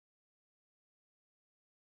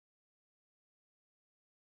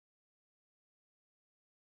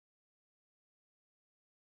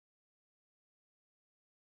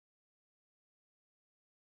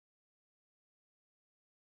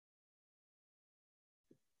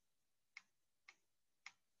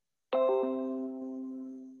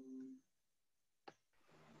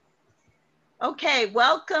Okay,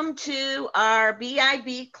 welcome to our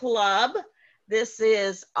BIB Club. This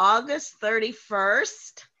is August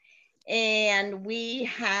 31st, and we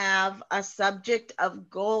have a subject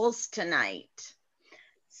of goals tonight.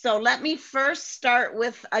 So let me first start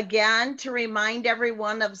with, again, to remind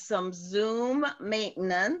everyone of some Zoom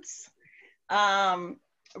maintenance.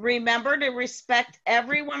 Remember to respect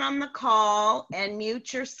everyone on the call and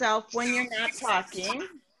mute yourself when you're not talking.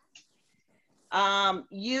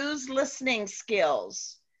 Use listening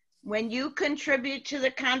skills. When you contribute to the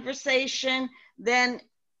conversation, then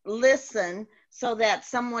listen so that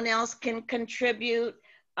someone else can contribute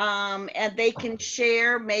and they can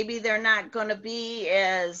share. Maybe they're not going to be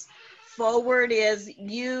as forward as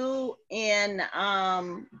you in,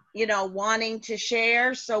 wanting to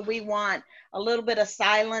share. So we want a little bit of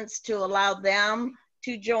silence to allow them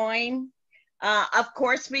to join. Of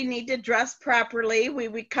course, we need to dress properly.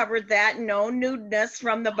 We covered that. No nudeness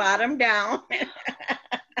from the bottom down.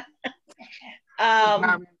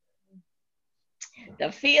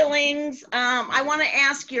 The feelings, I want to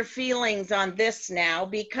ask your feelings on this now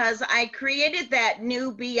because I created that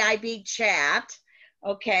new BIB chat,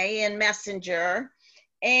 okay, in Messenger,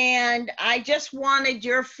 and I just wanted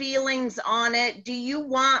your feelings on it. Do you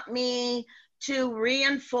want me to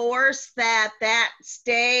reinforce that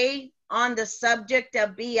stay on the subject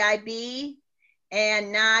of BIB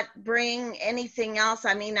and not bring anything else?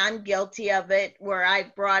 I mean, I'm guilty of it where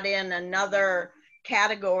I brought in another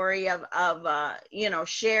category of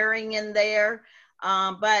sharing in there.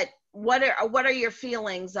 But what are your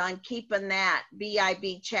feelings on keeping that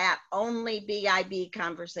BIB chat only BIB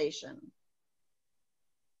conversation?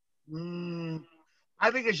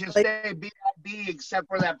 I think it should stay BIB except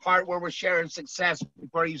for that part where we're sharing success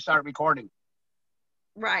before you start recording.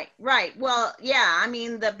 Right. Well, yeah, I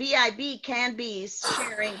mean, the BIB can be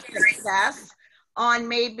sharing success on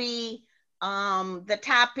maybe the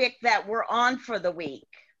topic that we're on for the week,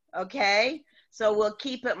 okay? So we'll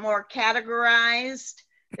keep it more categorized,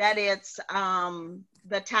 that it's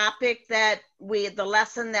the topic that the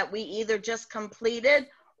lesson that we either just completed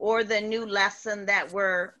or the new lesson that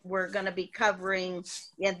we're going to be covering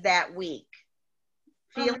in that week.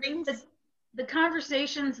 Feelings? The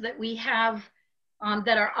conversations that we have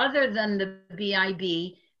that are other than the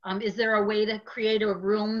BIB, is there a way to create a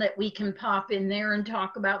room that we can pop in there and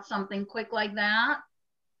talk about something quick like that?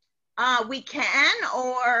 We can,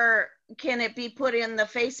 or can it be put in the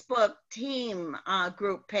Facebook team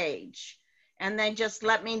group page? And then just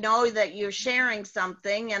let me know that you're sharing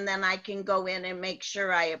something and then I can go in and make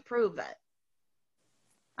sure I approve it.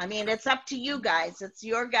 I mean, it's up to you guys. It's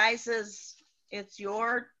your guys's, it's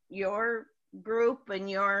your group and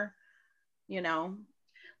your,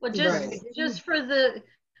 Well, just for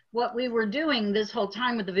what we were doing this whole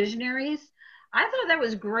time with the visionaries, I thought that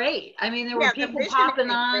was great. I mean, there were people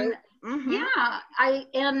popping on. Mm-hmm. Yeah,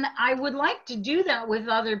 I would like to do that with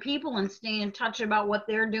other people and stay in touch about what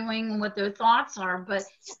they're doing and what their thoughts are. But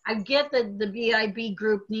I get that the BIB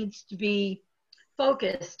group needs to be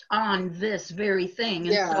focused on this very thing.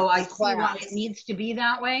 And so I see why it needs to be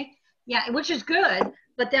that way. Yeah, which is good.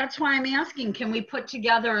 But that's why I'm asking, can we put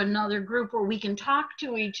together another group where we can talk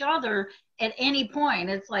to each other at any point?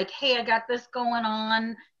 It's like, hey, I got this going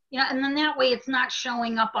on. And then that way it's not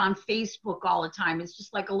showing up on Facebook all the time. It's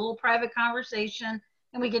just like a little private conversation.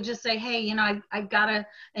 And we could just say, hey, I've got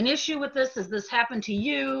an issue with this. Has this happened to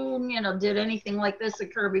you? Did anything like this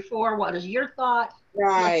occur before? What is your thought?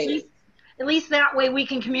 Right. At least that way we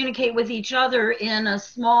can communicate with each other in a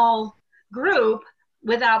small group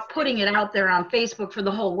without putting it out there on Facebook for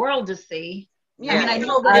the whole world to see. Yeah, I mean, I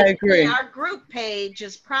know that I agree. Our group page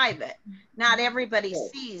is private. Not everybody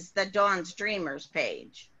sees the Dawn's Dreamers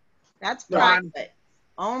page. That's private.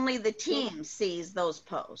 Only the team sees those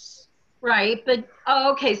posts. Right, but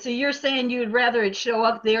okay, so you're saying you'd rather it show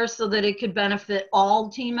up there so that it could benefit all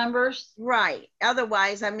team members? Right.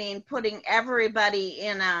 Otherwise, I mean, putting everybody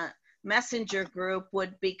in a messenger group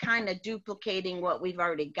would be kind of duplicating what we've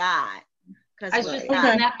already got. I was just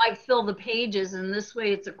thinking that might fill the pages, and this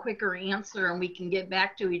way it's a quicker answer and we can get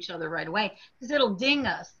back to each other right away, because it'll ding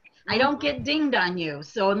us. I don't get dinged on you,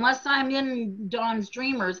 so unless I'm in Dawn's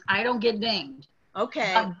Dreamers, I don't get dinged.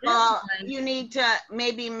 Okay, well, you need to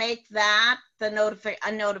maybe make that a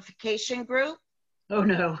notification group. Oh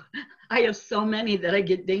no, I have so many that I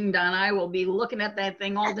get dinged on. I will be looking at that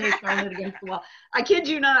thing all day, throwing it against the wall. I kid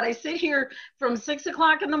you not. I sit here from 6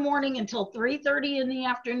 o'clock in the morning until 3:30 in the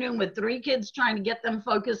afternoon with 3 kids trying to get them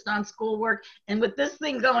focused on schoolwork, and with this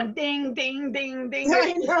thing going ding, ding, ding,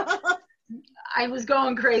 ding. I was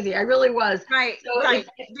going crazy. I really was. Right. So right.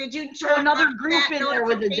 Did you throw another group in there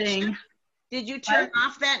with a ding? Did you turn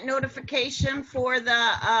off that notification for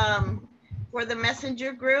the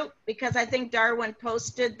messenger group? Because I think Darwin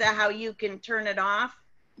posted how you can turn it off.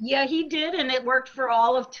 Yeah, he did, and it worked for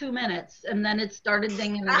all of 2 minutes, and then it started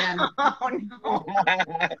dinging again. Oh, no.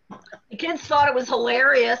 The kids thought it was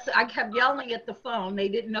hilarious. I kept yelling at the phone. They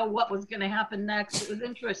didn't know what was going to happen next. It was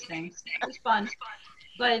interesting. It was fun.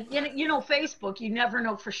 But, you know, Facebook, you never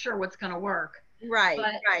know for sure what's going to work. Right,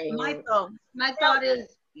 but right. My thought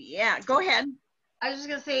is... Yeah, go ahead. I was just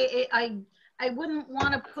going to say, I wouldn't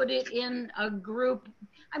want to put it in a group.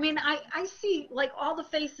 I mean, I see, like, all the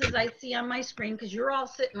faces I see on my screen, because you're all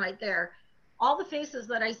sitting right there. All the faces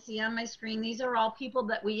that I see on my screen, these are all people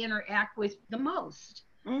that we interact with the most.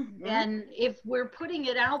 Mm-hmm. And if we're putting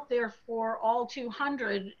it out there for all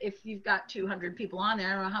 200, if you've got 200 people on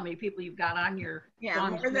there, I don't know how many people you've got on your... Yeah,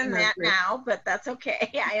 more than that group now, but that's okay.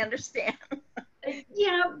 I understand.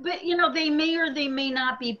 Yeah, but you know, they may or they may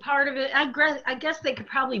not be part of it. I guess they could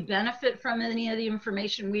probably benefit from any of the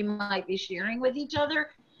information we might be sharing with each other.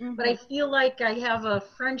 Mm-hmm. But I feel like I have a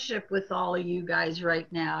friendship with all of you guys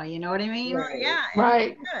right now. You know what I mean? Right. Yeah.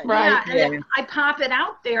 Right. Right. Yeah, and if I pop it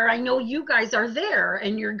out there, I know you guys are there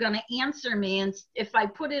and you're going to answer me. And if I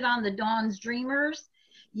put it on the Dawn's Dreamers,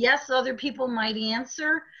 yes, other people might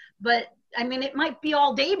answer, but I mean, it might be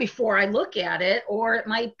all day before I look at it, or it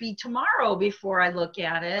might be tomorrow before I look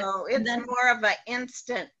at it. Oh, it's more of an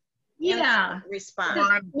instant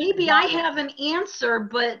response. Maybe I have an answer,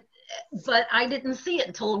 but I didn't see it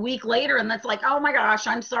until a week later, and that's like, oh my gosh,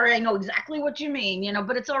 I'm sorry, I know exactly what you mean, you know,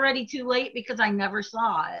 but it's already too late because I never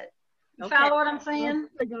saw it. You follow what I'm saying?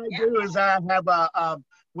 The thing I do is I have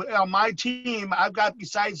on my team, I've got,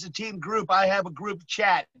 besides the team group, I have a group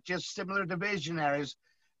chat, just similar to Visionaries,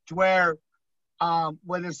 to where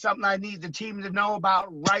when there's something I need the team to know about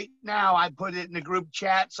right now, I put it in the group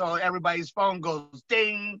chat so everybody's phone goes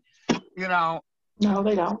ding, you know. No,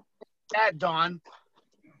 they don't. That, Dawn.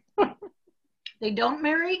 They don't,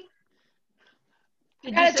 Mary?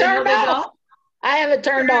 Did you say no, they don't? I have it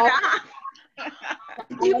turned off.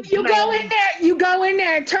 You go in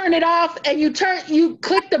there, and turn it off, and you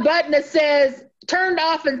click the button that says turned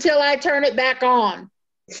off until I turn it back on.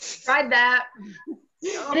 Tried that.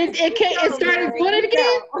 It started doing it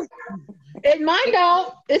again. And mine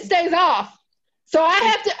don't. It stays off. So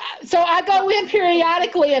I go in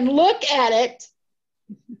periodically and look at it.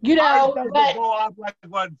 You know, but go off like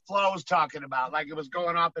what Flo was talking about, like it was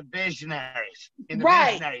going off in Visionaries.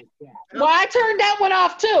 Visionaries. Yeah. Well, I turned that one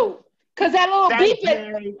off too, because that little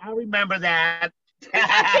beeping. I remember that.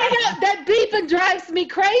 That beeping drives me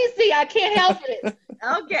crazy. I can't help it.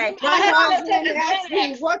 Okay.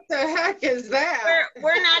 What the heck is that?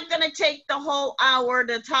 We're not going to take the whole hour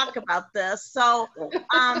to talk about this. So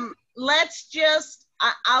let's just,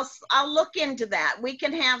 I'll look into that. We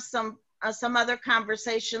can have some other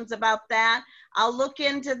conversations about that. I'll look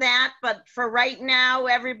into that. But for right now,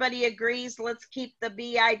 everybody agrees, let's keep the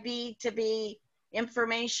BIB to be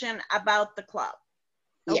information about the club.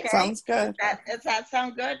 Okay. Yeah, sounds good. Does that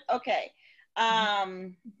sound good? Okay.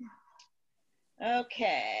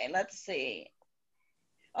 Okay, let's see.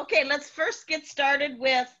 Okay, let's first get started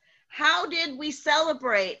with how did we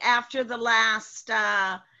celebrate after the last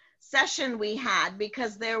session we had,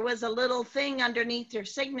 because there was a little thing underneath your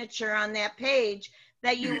signature on that page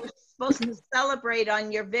that you were supposed to celebrate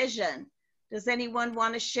on your vision. Does anyone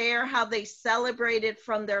want to share how they celebrated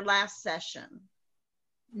from their last session?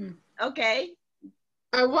 Okay.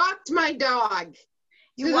 I walked my dog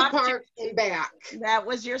to the park and back. That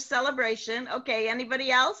was your celebration. Okay,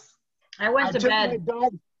 anybody else? I went to bed.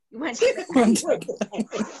 You went to bed.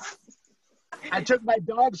 I took my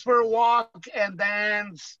dogs for a walk and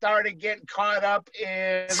then started getting caught up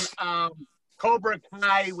in Cobra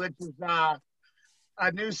Kai, which is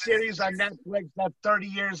a new series on Netflix that's 30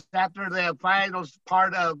 years after the final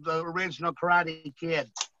part of the original Karate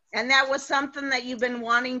Kid. And that was something that you've been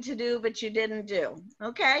wanting to do, but you didn't do.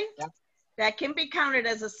 Okay. Yep. That can be counted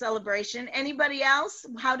as a celebration. Anybody else?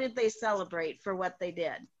 How did they celebrate for what they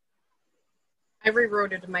did? I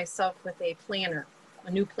rewrote it myself with a planner,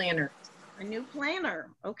 a new planner. A new planner.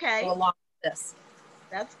 Okay. So along with this.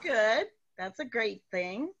 That's good. That's a great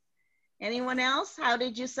thing. Anyone else? How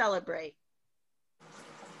did you celebrate?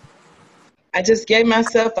 I just gave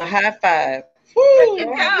myself a high five. Woo! There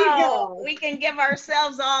you go. We can give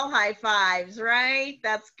ourselves all high fives, right?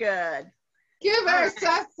 That's good. Give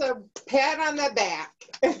ourselves a pat on the back.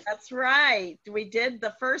 That's right. We did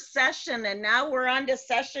the first session and now we're on to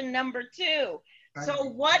session number 2. So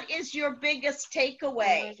what is your biggest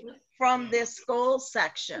takeaway from this goal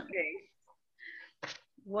section?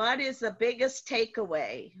 What is the biggest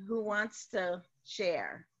takeaway? Who wants to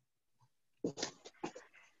share?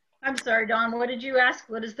 I'm sorry, Dawn, what did you ask?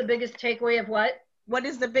 What is the biggest takeaway of what? What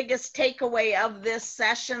is the biggest takeaway of this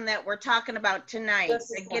session that we're talking about tonight?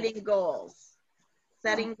 Getting goals,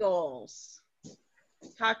 setting goals,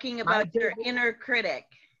 talking about your inner critic.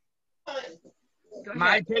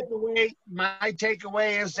 My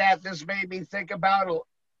takeaway is that this made me think about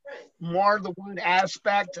more the one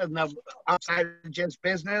aspect of the outside of just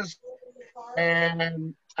business.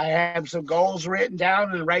 And I have some goals written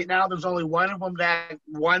down, and right now there's only one of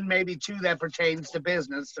them maybe two that pertains to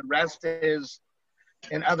business. The rest is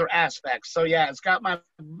in other aspects. So yeah, it's got my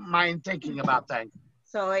mind thinking about things.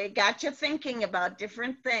 So it got you thinking about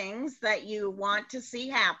different things that you want to see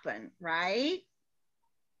happen, right?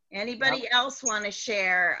 Anybody else want to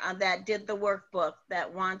share that did the workbook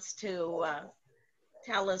that wants to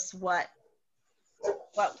tell us what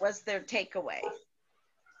was their takeaway?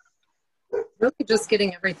 Really just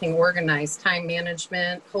getting everything organized, time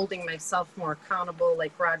management, holding myself more accountable,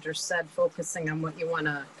 like Roger said, focusing on what you want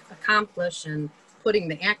to accomplish and putting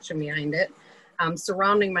the action behind it.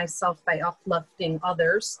 Surrounding myself by uplifting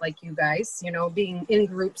others like you guys, you know, being in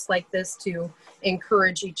groups like this to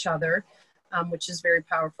encourage each other, which is very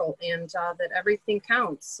powerful, and that everything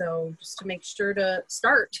counts. So just to make sure to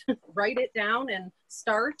start, write it down and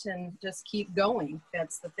start and just keep going.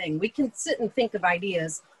 That's the thing. We can sit and think of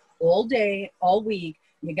ideas all day, all week.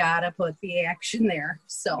 You gotta put the action there.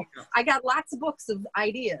 So I got lots of books of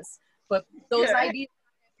ideas, but those ideas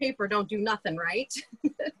on paper don't do nothing, right?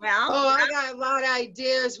 Well, I got a lot of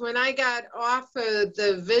ideas. When I got off of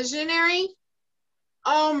the visionary,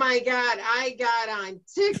 oh my God, I got on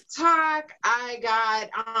TikTok. I got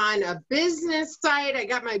on a business site. I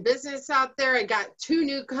got my business out there. I got 2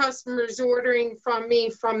 new customers ordering from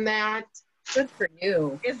me from that. Good for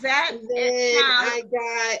you. Is that?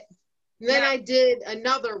 Then I did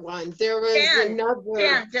another one. There was another.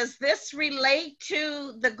 Jen, does this relate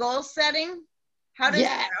to the goal setting? How does it,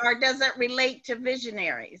 or does it relate to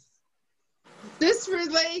visionaries? This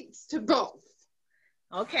relates to both.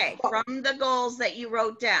 Okay, from the goals that you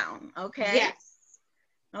wrote down. Okay. Yes.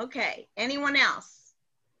 Okay. Anyone else?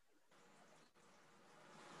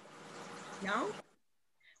 No?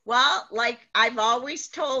 Well, like I've always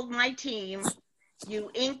told my team,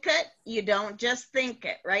 you ink it, you don't just think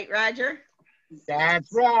it, right, Roger?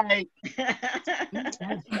 That's right. That's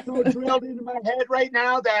so drilled into my head right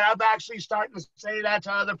now that I'm actually starting to say that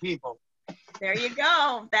to other people. There you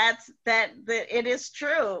go. It is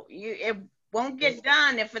true. It won't get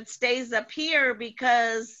done if it stays up here,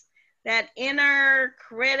 because that inner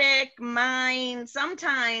critic mind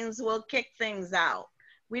sometimes will kick things out.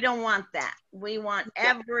 We don't want that. We want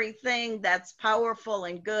everything that's powerful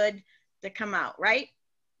and good to come out, right?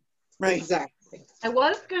 Right. Exactly. I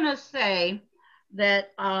was going to say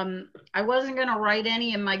that I wasn't going to write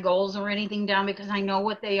any of my goals or anything down because I know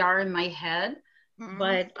what they are in my head. Mm-hmm.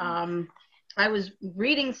 But I was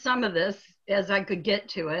reading some of this as I could get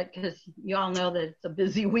to it, because you all know that it's a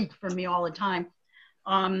busy week for me all the time.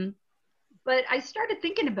 But I started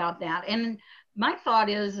thinking about that. And my thought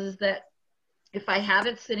is that if I have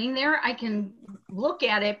it sitting there, I can look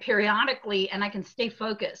at it periodically and I can stay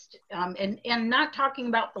focused. And not talking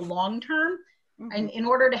about the long term. Mm-hmm. And in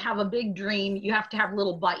order to have a big dream, you have to have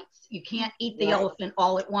little bites. You can't eat the elephant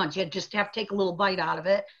all at once. You just have to take a little bite out of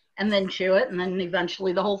it and then chew it, and then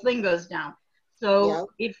eventually the whole thing goes down. So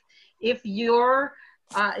if your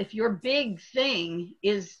big thing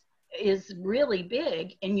is really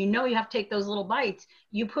big, and you know you have to take those little bites,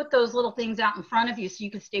 you put those little things out in front of you so you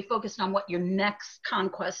can stay focused on what your next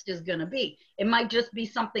conquest is going to be. It might just be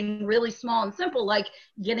something really small and simple, like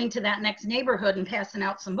getting to that next neighborhood and passing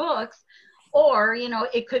out some books, or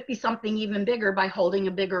it could be something even bigger by holding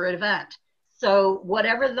a bigger event. So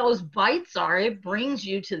whatever those bites are, it brings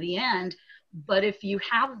you to the end. But if you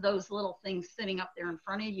have those little things sitting up there in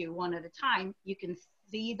front of you one at a time, you can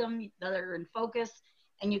see them, they're in focus,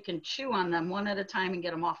 and you can chew on them one at a time and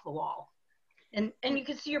get them off the wall. And you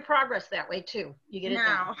can see your progress that way too. You get it done.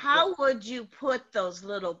 Now, how would you put those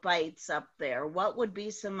little bites up there? What would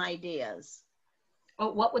be some ideas?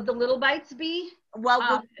 Oh, what would the little bites be?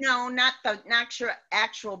 Well, no, not the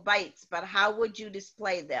actual bites, but how would you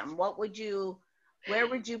display them? Where would you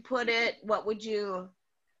put it? What would you?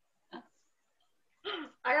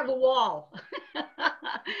 I have a wall.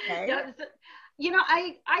 Okay.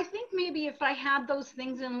 I think maybe if I had those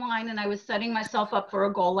things in line and I was setting myself up for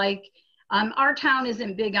a goal, like our town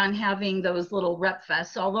isn't big on having those little rep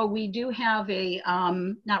fests, although we do have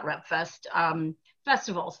not rep fest,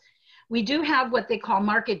 festivals. We do have what they call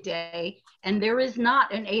Market Day, and there is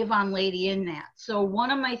not an Avon lady in that. So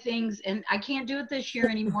one of my things, and I can't do it this year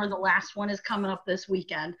anymore, the last one is coming up this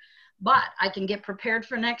weekend, but I can get prepared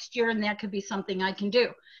for next year, and that could be something I can do.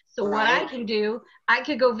 So what I can do, I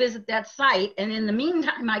could go visit that site, and in the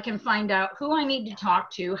meantime, I can find out who I need to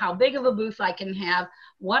talk to, how big of a booth I can have,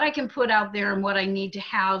 what I can put out there, and what I need to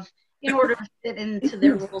have in order to fit into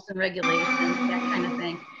their rules and regulations, that kind of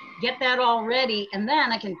thing. Get that all ready, and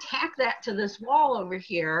then I can tack that to this wall over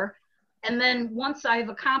here. And then once I've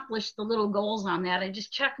accomplished the little goals on that, I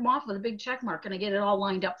just check them off with a big check mark, and I get it all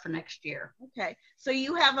lined up for next year. Okay, so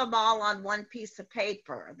you have them all on one piece of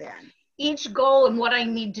paper then? Each goal and what I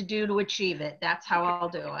need to do to achieve it. That's how I'll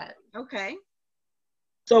do it. Okay.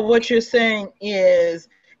 So what you're saying is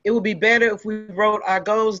it would be better if we wrote our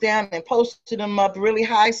goals down and posted them up really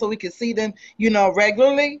high so we could see them, you know,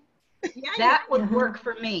 regularly? Yeah, that would work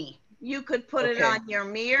for me. You could put it on your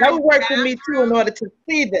mirror. That would work for me too in order to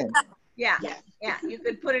see them. Yeah, yeah. You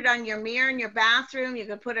could put it on your mirror in your bathroom. You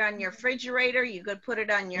could put it on your refrigerator. You could put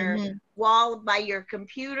it on your wall by your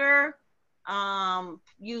computer.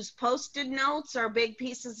 Use Post-it notes or big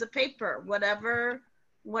pieces of paper, whatever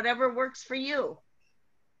works for you.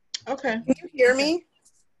 Okay. Can you hear me?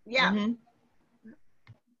 Yeah.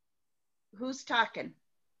 Who's talking?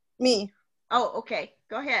 Me. Oh, okay.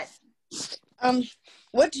 Go ahead.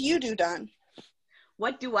 What do you do, Dawn?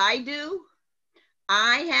 What do I do?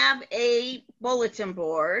 I have a bulletin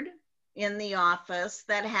board in the office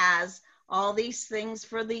that has all these things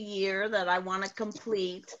for the year that I want to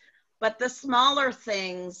complete. But the smaller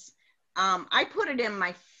things, I put it in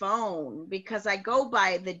my phone because I go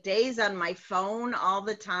by the days on my phone all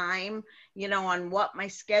the time, you know, on what my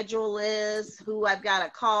schedule is, who I've got to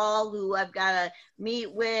call, who I've got to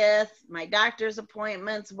meet with, my doctor's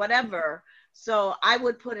appointments, whatever. So I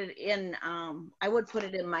would put it in,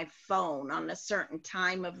 my phone on a certain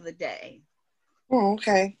time of the day. Oh,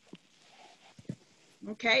 okay.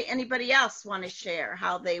 Okay. Anybody else want to share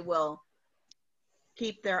how they will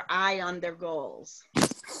keep their eye on their goals?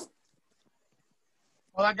 Well,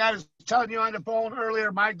 like I was telling you on the phone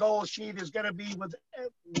earlier, my goal sheet is going to be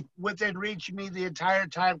within reach of me the entire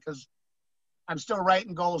time because I'm still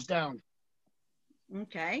writing goals down.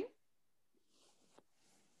 Okay.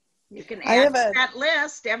 You can add to that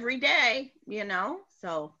list every day, you know,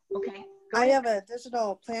 so, okay. I have a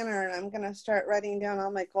digital planner, and I'm going to start writing down all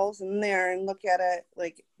my goals in there and look at it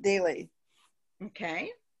like daily.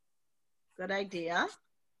 Okay. Good idea.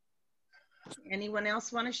 Anyone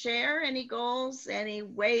else want to share any goals, any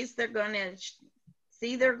ways they're going to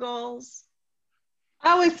see their goals?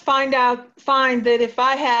 I always find that if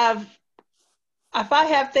I have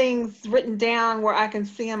things written down where I can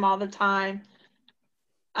see them all the time,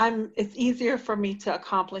 it's easier for me to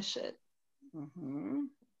accomplish it.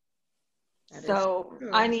 So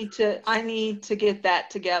I need to get that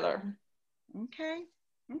together. Okay.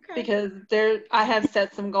 Okay. Because I have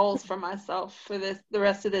set some goals for myself for the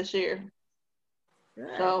rest of this year. Good.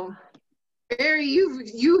 So Mary,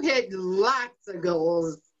 you hit lots of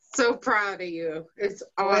goals. So proud of you. It's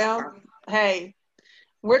awesome. Well, hey,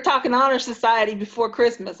 we're talking honor society before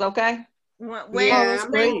Christmas, okay? When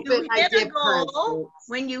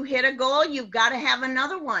you hit a goal, you've got to have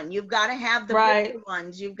another one. You've got to have the bigger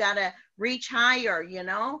ones. You've got to reach higher, you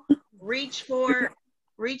know, reach for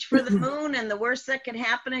the moon, and the worst that can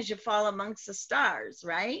happen is you fall amongst the stars,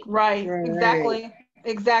 right? Right.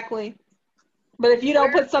 Exactly. But if you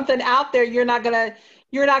don't put something out there, you're not gonna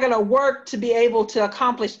work to be able to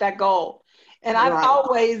accomplish that goal. And I've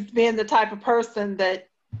always been the type of person that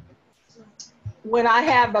when I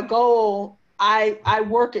have a goal, I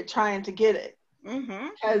work at trying to get it.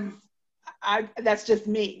 Because that's just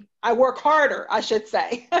me. I work harder, I should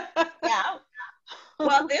say. Yeah.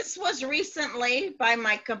 Well, this was recently by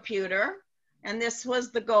my computer, and this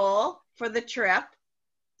was the goal for the trip.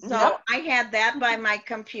 So I had that by my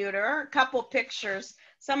computer, a couple pictures,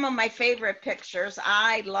 some of my favorite pictures.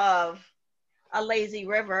 I love a lazy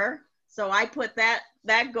river. So I put that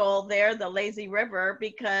goal there, the lazy river,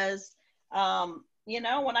 because, you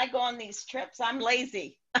know, when I go on these trips, I'm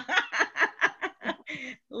lazy.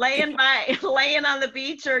 laying on the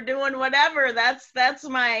beach or doing whatever. That's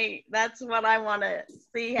what I want to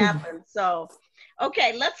see happen. So,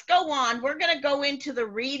 okay, let's go on. We're going to go into the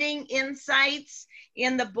reading insights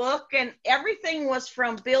in the book, and everything was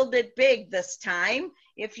from Build It Big this time.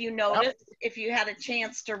 If you noticed, if you had a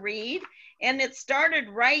chance to read, and it started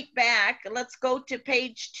right back. Let's go to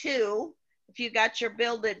page 2. If you got your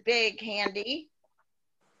Build It Big handy.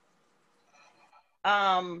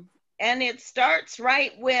 And it starts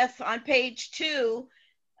right with, on page 2,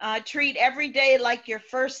 treat every day like your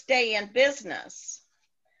first day in business.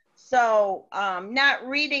 So not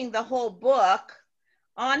reading the whole book,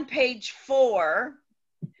 on page 4,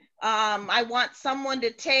 I want someone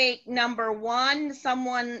to take number 1,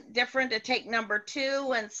 someone different to take number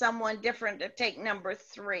 2, and someone different to take number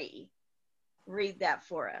 3. Read that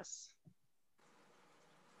for us.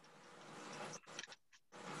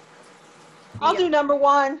 I'll do number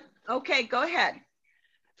 1. Okay, go ahead.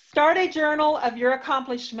 Start a journal of your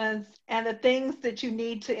accomplishments and the things that you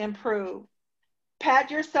need to improve.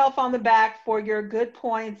 Pat yourself on the back for your good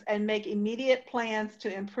points and make immediate plans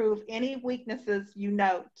to improve any weaknesses you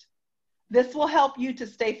note. This will help you to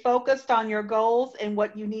stay focused on your goals and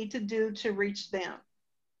what you need to do to reach them.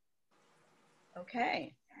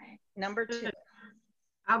 Okay, number 2.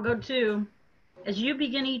 I'll go 2. As you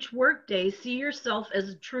begin each workday, see yourself as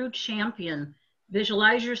a true champion.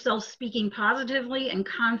 Visualize yourself speaking positively and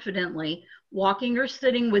confidently, walking or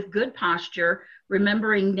sitting with good posture,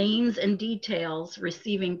 remembering names and details,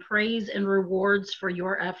 receiving praise and rewards for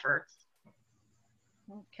your efforts.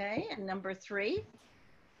 Okay, and number 3.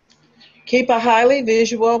 Keep a highly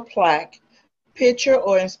visual plaque, picture,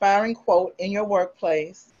 or inspiring quote in your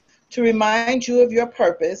workplace to remind you of your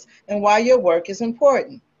purpose and why your work is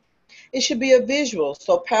important. It should be a visual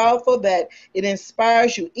so powerful that it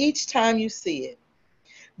inspires you each time you see it.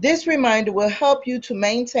 This reminder will help you to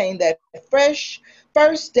maintain that fresh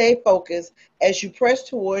first day focus as you press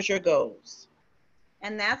towards your goals.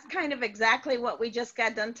 And that's kind of exactly what we just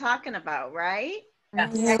got done talking about, right?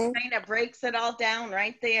 Yes. That kind of breaks it all down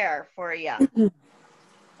right there for you.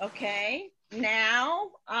 Okay, now,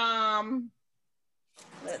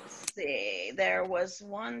 let's see, there was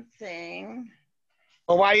one thing.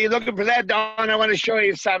 Well, while you're looking for that, Dawn, I want to show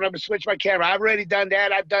you something. I'm going to switch my camera. I've already done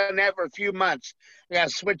that. I've done that for a few months. I got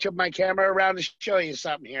to switch up my camera around to show you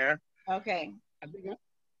something here. Okay.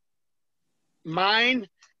 Mine,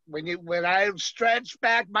 when I stretch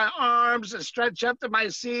back my arms and stretch up to my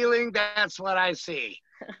ceiling, that's what I see.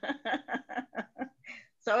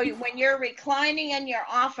 So when you're reclining in your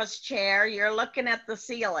office chair, you're looking at the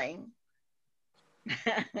ceiling.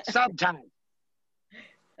 Sometimes.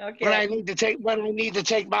 Okay. When I need to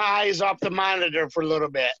take my eyes off the monitor for a little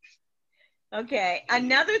bit. Okay.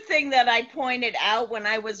 Another thing that I pointed out when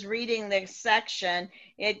I was reading this section,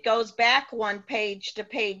 it goes back one page to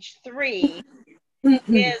page 3,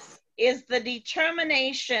 is the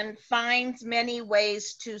determination finds many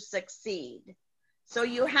ways to succeed. So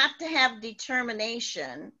you have to have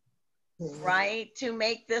determination, right, to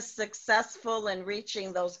make this successful in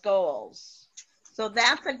reaching those goals. So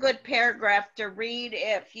that's a good paragraph to read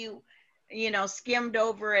if you skimmed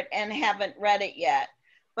over it and haven't read it yet.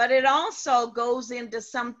 But it also goes into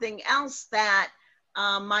something else that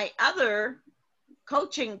my other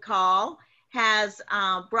coaching call has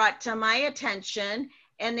brought to my attention,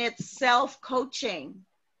 and it's self-coaching.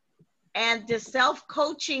 And the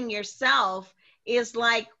self-coaching yourself is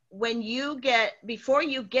like when before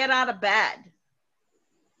you get out of bed,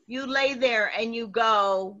 you lay there and you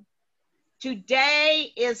go,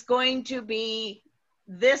 today is going to be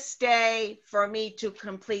this day for me to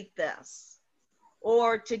complete this.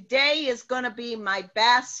 Or today is going to be my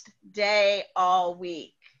best day all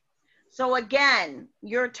week. So again,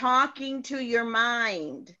 you're talking to your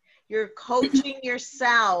mind. You're coaching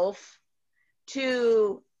yourself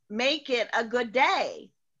to make it a good day.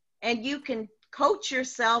 And you can coach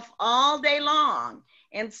yourself all day long.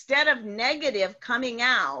 Instead of negative coming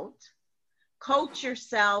out, coach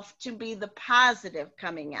yourself to be the positive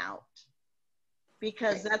coming out,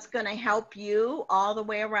 because that's going to help you all the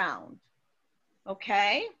way around.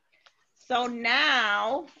 Okay, so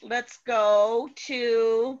now let's go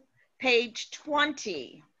to page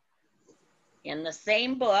 20 in the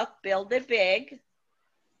same book, Build It Big.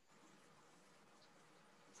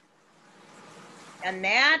 And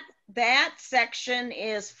that section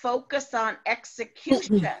is focus on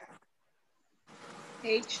execution.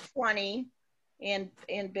 Page 20 in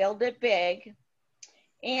Build It Big.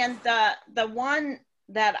 And the one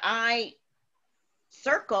that I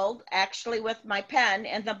circled actually with my pen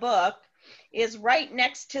in the book is right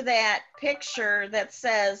next to that picture that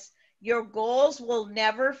says, your goals will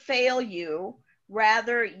never fail you,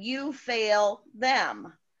 rather you fail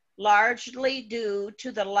them, largely due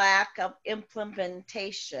to the lack of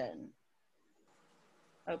implementation.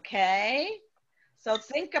 Okay, so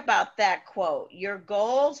think about that quote. Your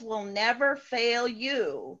goals will never fail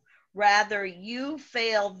you, rather you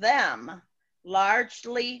fail them,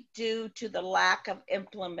 largely due to the lack of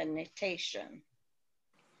implementation.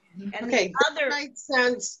 And okay, that might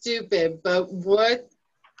sound stupid, but what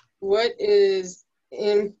is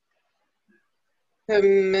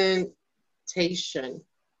implementation?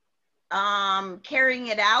 Carrying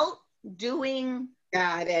it out, doing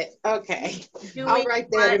Got it. Okay. Doing I'll write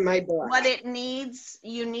that in my book. What it needs,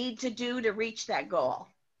 you need to do to reach that goal.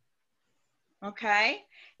 Okay.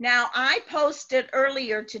 Now, I posted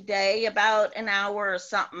earlier today, about an hour or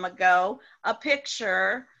something ago, a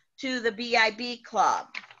picture to the BIB Club.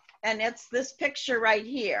 And it's this picture right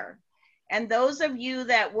here. And those of you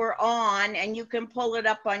that were on, and you can pull it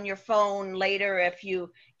up on your phone later if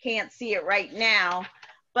you can't see it right now,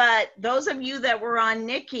 but those of you that were on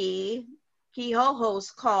Nikki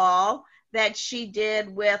Kihoho's call that she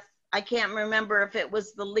did with, I can't remember if it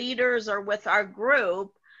was the leaders or with our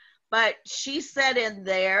group, but she said in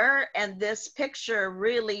there, and this picture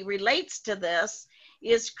really relates to this,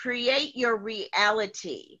 is create your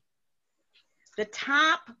reality. The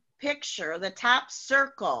top picture, the top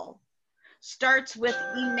circle, starts with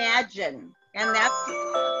imagine, and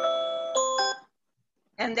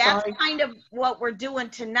that's kind of what we're doing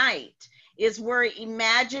tonight, is we're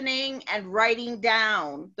imagining and writing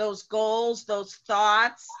down those goals, those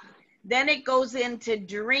thoughts. Then it goes into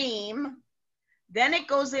dream. Then it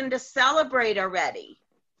goes into celebrate already.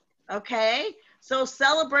 Okay? So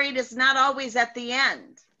celebrate is not always at the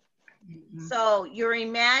end. So you're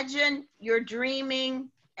imagine, you're dreaming,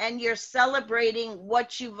 and you're celebrating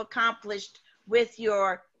what you've accomplished with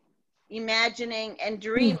your imagining and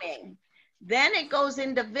dreaming. Then it goes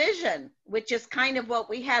into vision, which is kind of what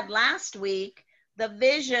we had last week. The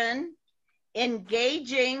vision,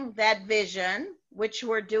 engaging that vision, which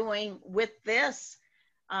we're doing with this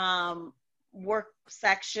work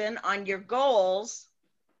section on your goals.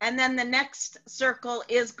 And then the next circle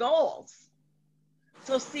is goals.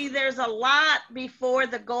 So see, there's a lot before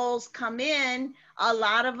the goals come in. A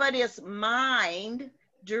lot of it is mind,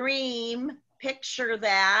 dream, picture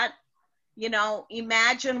that, you know,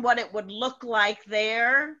 imagine what it would look like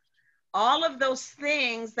there. All of those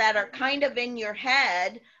things that are kind of in your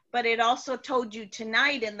head, but it also told you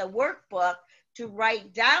tonight in the workbook to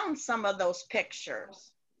write down some of those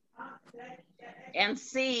pictures and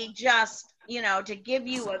see, just, you know, to give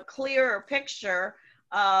you a clearer picture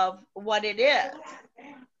of what it is.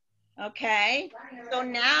 Okay, so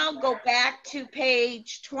now go back to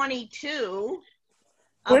page 22.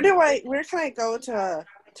 Where can I go to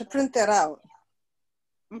print that out?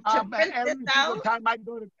 To print every this out? time I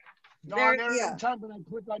go to every time when I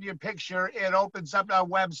click on your picture, it opens up a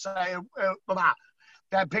website.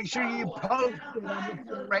 That picture you posted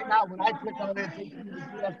right now, when I click on it, it takes me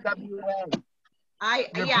to DSWA.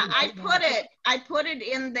 I put it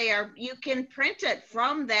in there. You can print it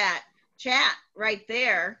from that chat right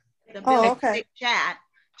there. The big chat.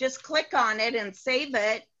 Just click on it and save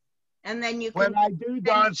it, and then you can. When I do,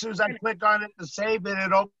 Dawn, as soon as I click on it to save it,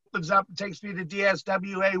 it opens up and takes me to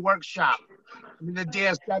DSWA workshop. I mean, the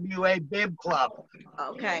DSWA Bib Club.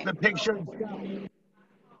 Okay. The picture.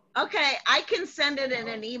 Okay, I can send it in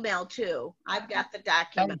an email too. I've got the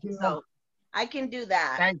document, so I can do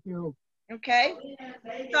that. Thank you. Okay,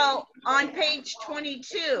 so on page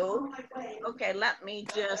 22, okay, let me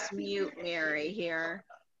just mute Mary here.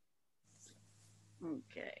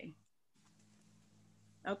 Okay.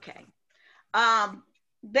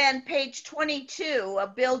 Then page 22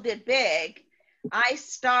 of Build It Big, I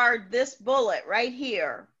starred this bullet right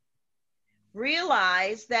here.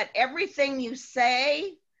 Realize that everything you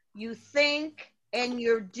say, you think, and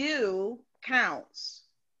you do counts.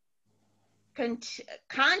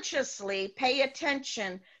 Consciously pay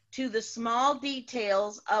attention to the small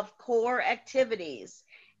details of core activities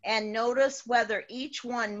and notice whether each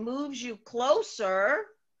one moves you closer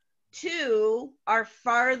to or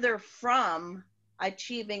farther from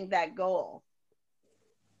achieving that goal.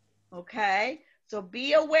 Okay, so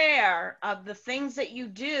be aware of the things that you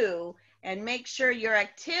do and make sure your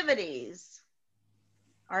activities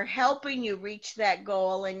are helping you reach that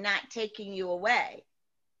goal and not taking you away.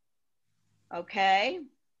 Okay.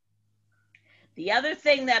 The other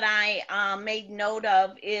thing that I made note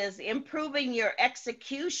of is improving your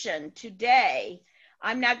execution today.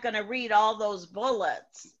 I'm not going to read all those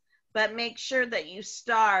bullets, but make sure that you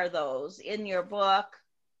star those in your book,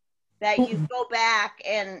 that you go back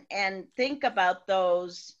and think about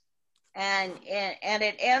those. And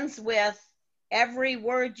it ends with every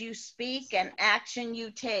word you speak and action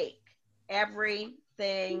you take.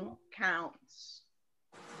 Everything counts.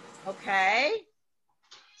 Okay,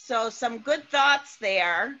 so some good thoughts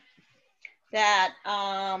there that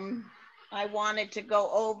I wanted to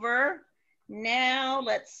go over. Now,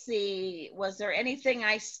 let's see, was there anything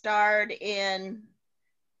I starred in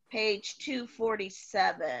page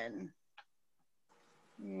 247?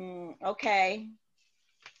 Okay.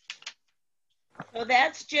 So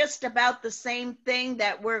that's just about the same thing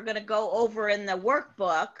that we're going to go over in the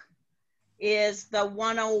workbook, is the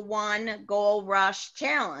 101 Goal Rush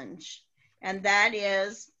Challenge. And that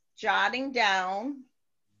is jotting down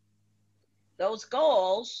those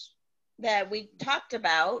goals that we talked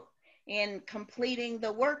about in completing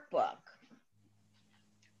the workbook.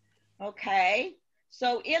 Okay,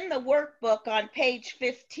 so in the workbook on page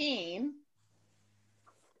 15,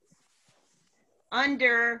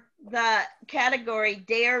 under the category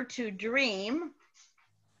Dare to Dream,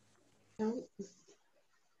 the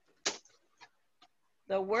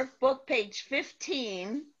workbook page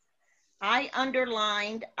 15, I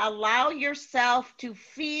underlined, allow yourself to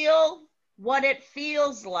feel what it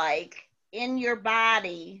feels like in your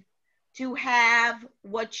body to have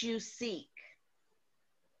what you seek.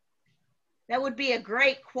 That would be a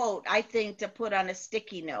great quote, I think, to put on a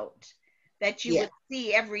sticky note that you would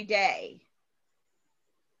see every day.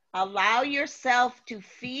 Allow yourself to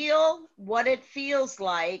feel what it feels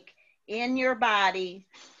like in your body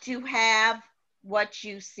to have what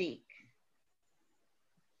you seek.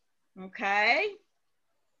 Okay?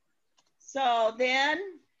 So then,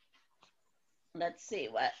 let's see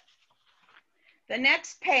what. The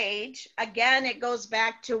next page, again, it goes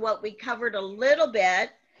back to what we covered a little bit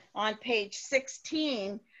on page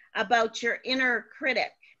 16 about your inner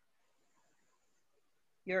critic.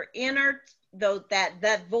 Your inner,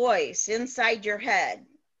 that voice inside your head.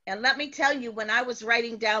 And let me tell you, when I was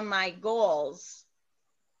writing down my goals,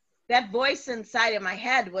 that voice inside of my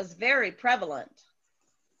head was very prevalent.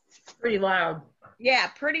 Pretty loud. Yeah,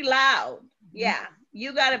 pretty loud. Yeah,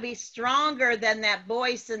 you got to be stronger than that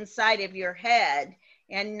voice inside of your head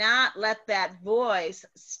and not let that voice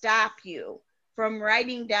stop you from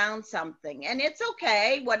writing down something. And it's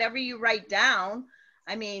okay, whatever you write down.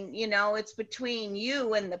 I mean, you know, it's between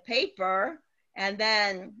you and the paper. And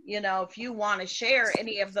then, you know, if you want to share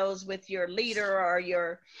any of those with your leader or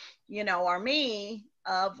your, you know, or me,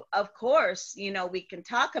 of course, you know, we can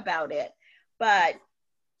talk about it. But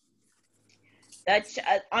that's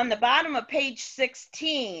on the bottom of page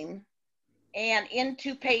 16 and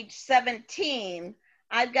into page 17,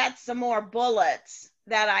 I've got some more bullets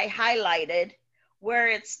that I highlighted where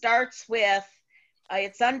it starts with,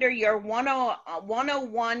 it's under your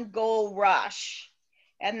 101 Goal Rush.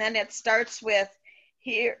 And then it starts with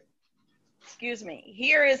here, excuse me,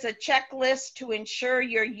 here is a checklist to ensure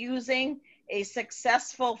you're using a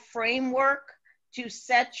successful framework to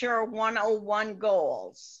set your 101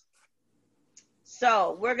 goals.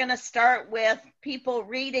 So we're going to start with people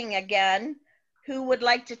reading again. Who would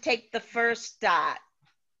like to take the first dot?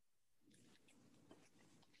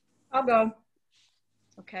 I'll go.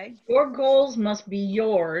 Okay. Your goals must be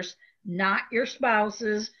yours, not your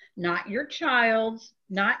spouse's, not your child's,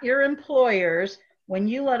 not your employer's. When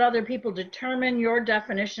you let other people determine your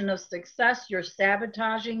definition of success, you're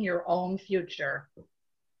sabotaging your own future.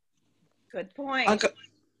 Good point.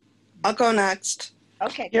 I'll go next.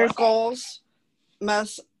 Okay. Your goals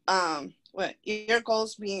must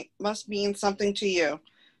must mean something to you.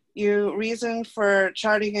 Your reason for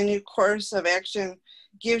charting a new course of action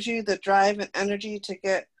gives you the drive and energy to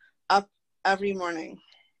get up every morning.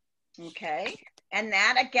 Okay. And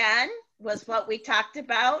that again was what we talked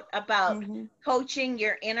about coaching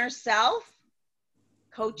your inner self.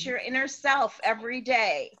 Coach your inner self every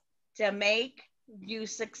day to make you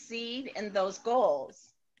succeed in those goals.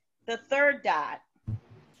 The third dot.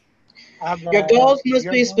 Your goals must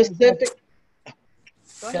be specific.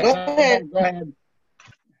 Go ahead. Go ahead.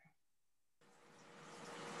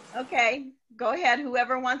 Okay, go ahead.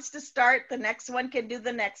 Whoever wants to start, the next one can do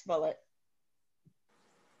the next bullet.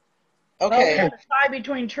 Okay. Well, it's a tie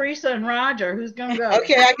between Teresa and Roger. Who's going to go?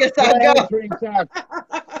 Okay, I guess I'll go. Teresa.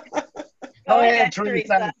 Go ahead,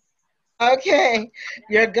 Teresa. Okay,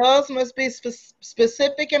 your goals must be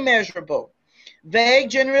specific and measurable. Vague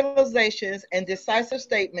generalizations and decisive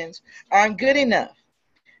statements aren't good enough.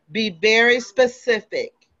 Be very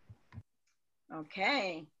specific.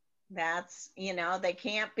 Okay, that's, you know, they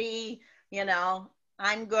can't be, you know,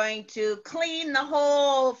 I'm going to clean the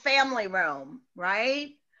whole family room,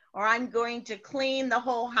 right? Or I'm going to clean the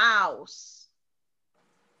whole house.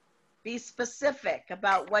 Be specific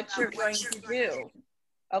about what you're going to do.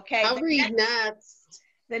 Okay. I'll read next.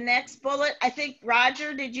 The next bullet, I think,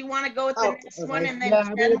 Roger, did you want to go with the next one? And then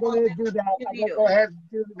I'm going to do that. I'm going to go ahead and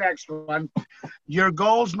do the next one. Your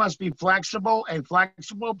goals must be flexible. A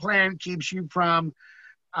flexible plan keeps you from,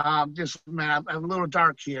 I'm a little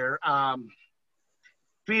dark here,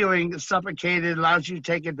 feeling suffocated, allows you to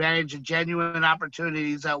take advantage of genuine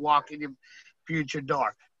opportunities that walk in your future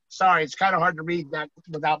door. Sorry, it's kind of hard to read that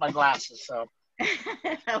without my glasses. So.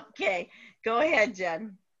 Okay, go ahead,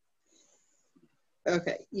 Jen.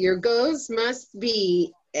 Okay, your goals must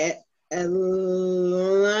be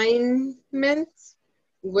alignment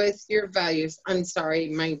with your values. I'm sorry,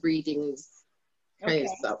 my reading is kind of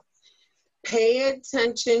slow. Pay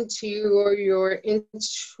attention to your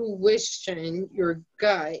intuition, your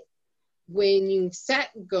gut, when you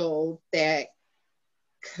set goals that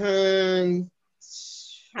contradicts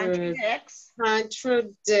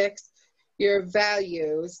your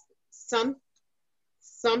values.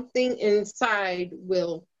 Something inside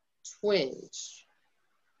will twinge.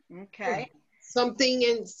 Okay. Something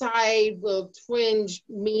inside will twinge,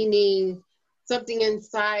 meaning something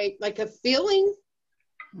inside, like a feeling?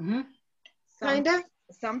 Mm-hmm. Kind of?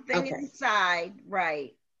 Something inside,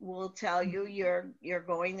 right, will tell you you're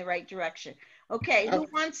going the right direction. Okay, who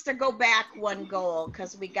wants to go back one goal?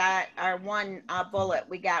 Because we got our one bullet.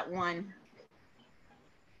 We got one.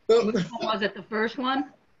 Which one was it, the first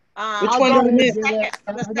one? Which one did we miss?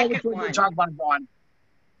 The second one. Talk about one.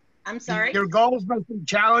 I'm sorry? Your goals must be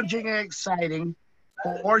challenging and exciting.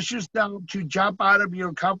 Force yourself to jump out of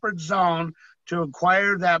your comfort zone to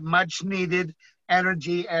acquire that much needed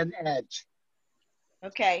energy and edge.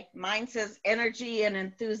 Okay, mine says energy and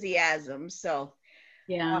enthusiasm. So,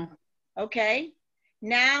 yeah. Okay,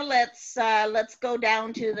 now let's go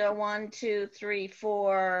down to the 1, 2, 3,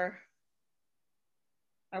 4.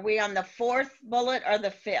 Are we on the 4th bullet or the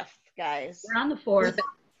 5th, guys? We're on the 4th.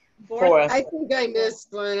 Fourth. I think I missed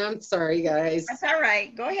one. I'm sorry, guys. That's all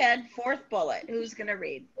right. Go ahead. 4th bullet. Who's gonna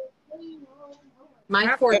read?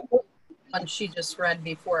 My 4th one she just read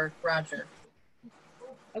before Roger.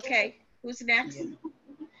 Okay, who's next?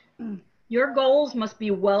 Your goals must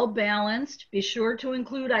be well balanced. Be sure to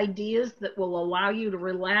include ideas that will allow you to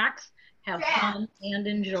relax, have fun, and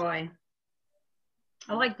enjoy.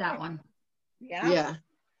 I like that one. Yeah.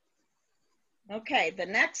 Okay, the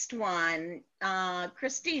next one.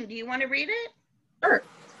 Christine, do you want to read it? Sure.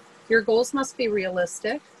 Your goals must be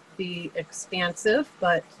realistic, be expansive,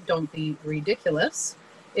 but don't be ridiculous.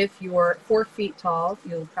 If you're 4 feet tall,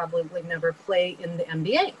 you'll probably never play in the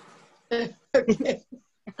NBA. Okay.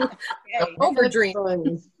 Okay. Overdream.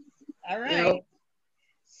 All right. Yep.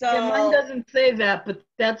 So Yeah, mine doesn't say that, but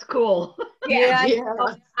that's cool. yeah.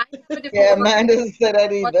 Yeah, mine doesn't say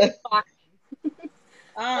that either.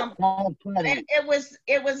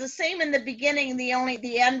 It was the same in the beginning.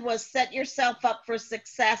 The end was set yourself up for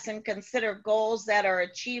success and consider goals that are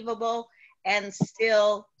achievable and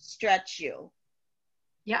still stretch you.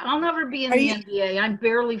 Yeah, I'll never be in the NBA. I'm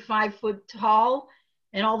barely 5 foot tall.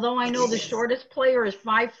 And although I know the shortest player is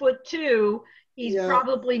 5'2", he's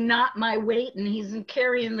probably not my weight, and he's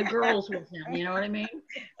carrying the girls with him. You know what I mean?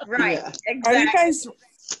 Right. Yeah. Exactly.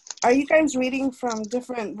 Are you guys reading from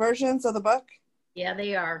different versions of the book? Yeah,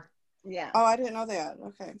 they are. Yeah. Oh, I didn't know that.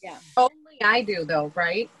 Okay. Yeah. Only I do, though,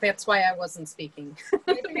 right? That's why I wasn't speaking.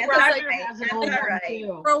 Roger has an old one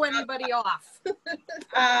too. Throw anybody off.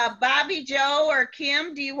 Bobby, Joe, or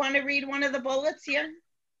Kim, do you want to read one of the bullets here?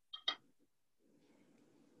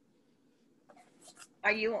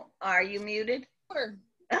 Are you muted? Sure.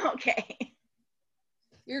 Okay.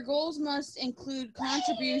 Your goals must include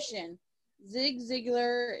contribution. Zig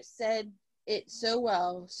Ziglar said it so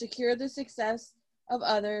well. Secure the success of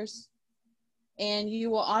others, and you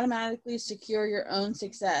will automatically secure your own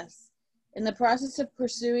success. In the process of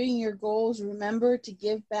pursuing your goals, remember to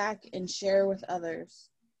give back and share with others.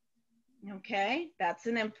 Okay, that's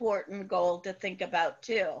an important goal to think about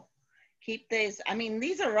too. Keep these, I mean,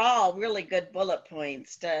 these are all really good bullet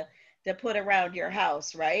points to put around your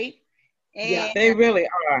house, right? And, yeah, they really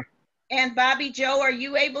are. And Bobby Joe, are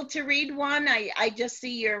you able to read one? I just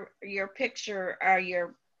see your picture or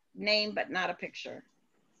your name, but not a picture.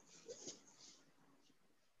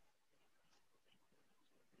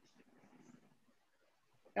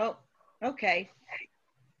 Oh, okay.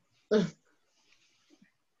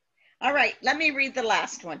 All right, let me read the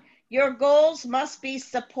last one. Your goals must be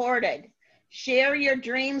supported. Share your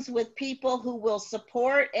dreams with people who will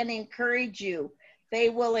support and encourage you. They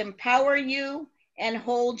will empower you and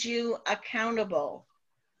hold you accountable.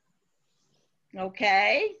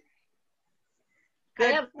 Okay?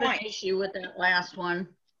 Good I have point. an issue with that last one.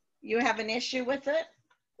 You have an issue with it?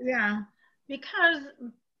 Yeah, because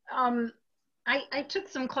I took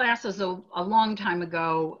some classes a long time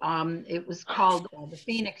ago. It was called the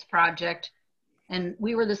Phoenix Project, and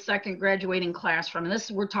we were the second graduating class from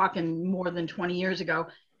this. We're talking more than 20 years ago.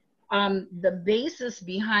 The basis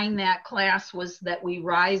behind that class was that we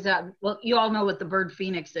rise up. Well, you all know what the bird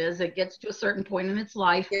phoenix is. It gets to a certain point in its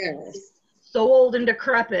life. Yes. So old and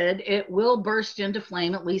decrepit, it will burst into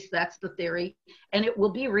flame. At least that's the theory. And it will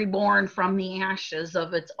be reborn from the ashes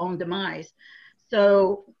of its own demise.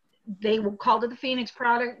 So they called it the Phoenix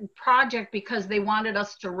Project because they wanted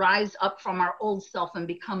us to rise up from our old self and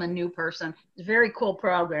become a new person. It's a very cool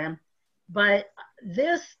program. But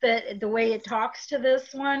the way it talks to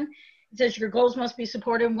this one, it says your goals must be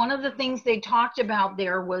supported. One of the things they talked about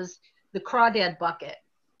there was the crawdad bucket.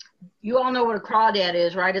 You all know what a crawdad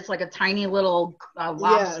is, right? It's like a tiny little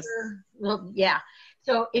lobster. Yes. Yeah.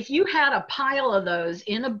 So if you had a pile of those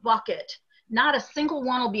in a bucket, not a single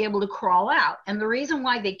one will be able to crawl out. And the reason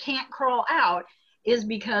why they can't crawl out is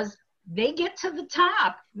because they get to the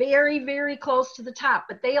top, very, very close to the top,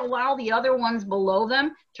 but they allow the other ones below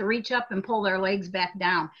them to reach up and pull their legs back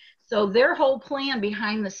down. So their whole plan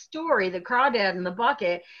behind the story, the crawdad and the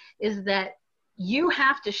bucket, is that you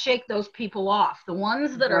have to shake those people off. The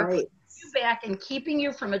ones that are putting you back and keeping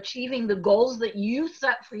you from achieving the goals that you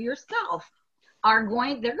set for yourself they're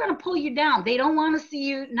going to pull you down. They don't want to see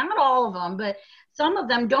you, not all of them, but some of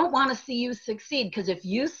them don't want to see you succeed, because if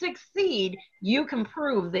you succeed, you can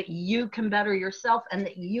prove that you can better yourself and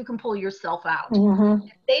that you can pull yourself out. Mm-hmm.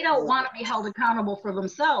 They don't want to be held accountable for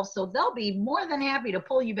themselves, so they'll be more than happy to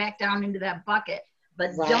pull you back down into that bucket,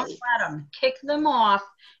 but don't let them. Kick them off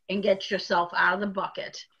and get yourself out of the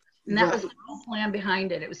bucket. And that was the whole plan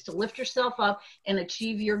behind it. It was to lift yourself up and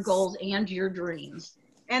achieve your goals and your dreams.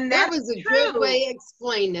 And that was a good way of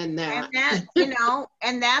explaining that. And that, you know,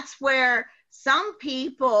 and that's where some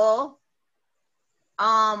people,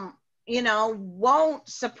 you know, won't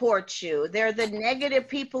support you. They're the negative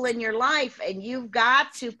people in your life, and you've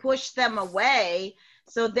got to push them away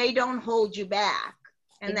so they don't hold you back.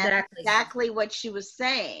 And that's exactly what she was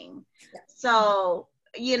saying. Yes. So,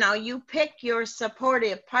 you know, you pick your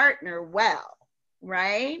supportive partner well,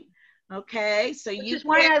 right? Okay, so which is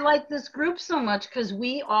why I like this group so much, because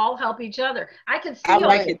we all help each other. I can see all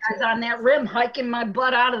you guys on that rim hiking my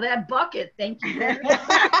butt out of that bucket. Thank you very much.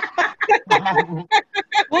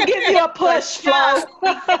 We'll give you a push, Flo.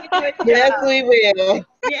 Yes, we will.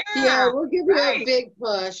 Yeah, we'll give you a big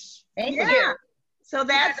push. Thank you. So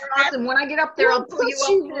that's awesome. When I get up there, I'll pull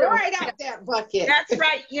you up right out that bucket. That's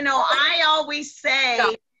right. You know, I always say,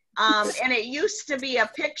 and it used to be a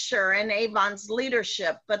picture in Avon's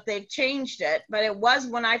leadership, but they've changed it. But it was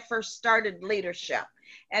when I first started leadership.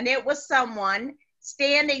 And it was someone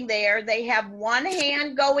standing there. They have one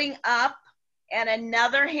hand going up and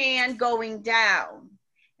another hand going down.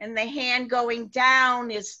 And the hand going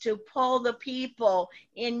down is to pull the people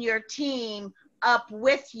in your team up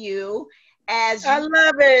with you as I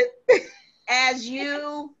love it. as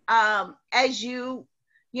you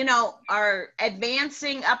know, are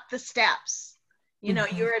advancing up the steps. You know,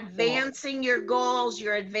 you're advancing your goals,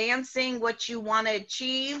 you're advancing what you want to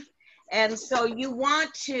achieve. And so you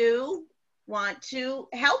want to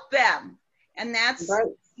help them. And that's,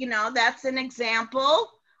 you know, that's an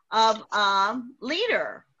example of a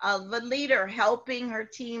leader helping her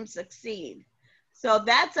team succeed. So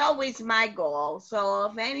that's always my goal. So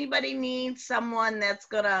if anybody needs someone that's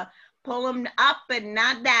gonna pull them up and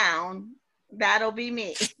not down, that'll be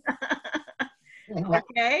me.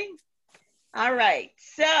 Okay. All right.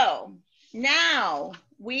 So now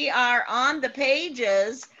we are on the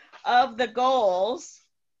pages of the goals.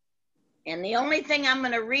 And the only thing I'm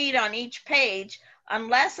going to read on each page, and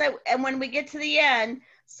when we get to the end,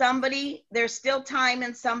 there's still time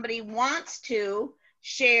and somebody wants to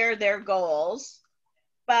share their goals.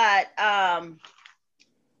 But,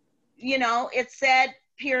 you know, it said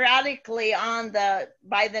periodically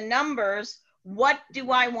by the numbers, what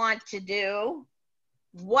do I want to do?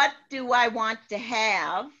 What do I want to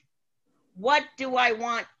have? Where do I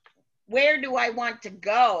want to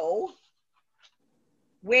go?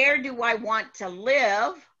 Where do I want to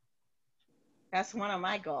live? That's one of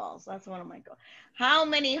my goals. How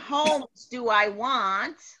many homes do I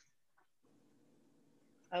want?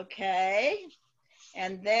 Okay.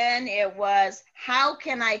 And then it was, how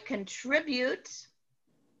can I contribute?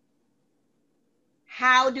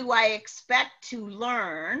 How do I expect to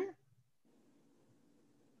learn?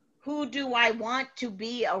 Who do I want to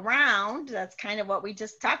be around? That's kind of what we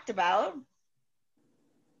just talked about.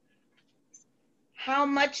 How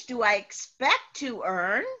much do I expect to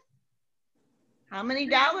earn? How many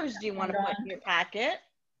dollars do you want to put in your pocket?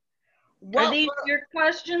 Are these your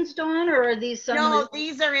questions, Dawn, or are these some? No,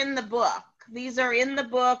 these are in the book. These are in the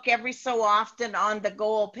book every so often on the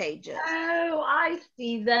goal pages. Oh, I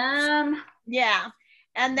see them. Yeah.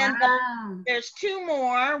 And then there's two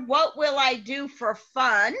more. What will I do for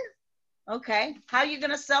fun? Okay. How are you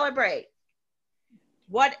going to celebrate?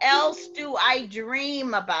 What else do I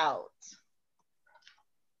dream about?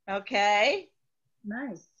 Okay.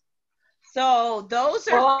 Nice. So those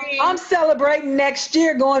are Well, I'm celebrating next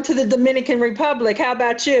year going to the Dominican Republic. How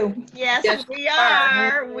about you? Yes, Yes, we you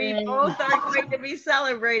are. We both are going to be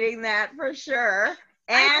celebrating that for sure.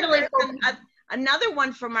 And really there's another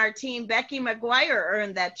one from our team, Becky McGuire,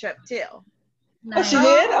 earned that trip too. Oh, she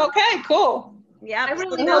did? Okay, cool. Yeah, I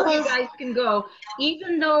really hope you guys can go.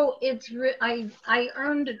 Even though I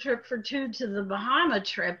earned a trip for two to the Bahama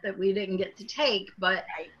trip that we didn't get to take, but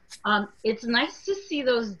it's nice to see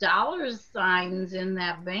those dollar signs in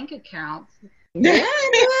that bank account. Yeah.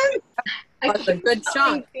 That's a good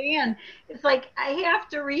chunk. Dan, it's like I have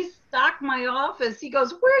to restock my office. He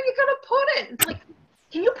goes, "Where are you gonna put it?" It's like,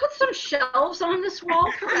 can you put some shelves on this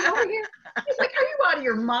wall for me over here? He's like, are you out of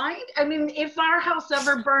your mind? I mean, if our house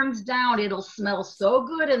ever burns down, it'll smell so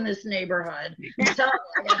good in this neighborhood. I'm telling you,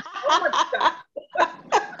 I got so much stuff.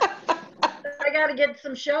 I got to get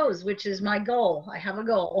some shows, which is my goal. I have a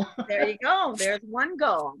goal. There you go. There's one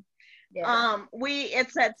goal. Yeah.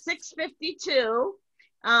 It's at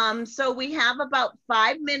 6:52. So we have about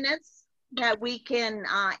 5 minutes that we can,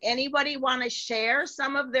 anybody want to share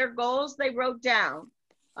some of their goals they wrote down?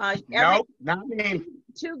 Nope, not me.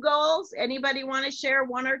 2 goals. Anybody want to share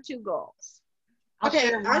 1 or 2 goals?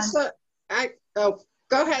 Okay, go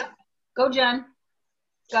ahead. Go, Jen.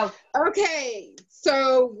 Go. Okay,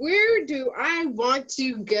 so where do I want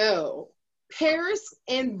to go? Paris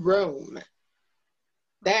and Rome.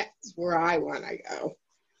 That's where I want to go.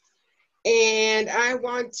 And I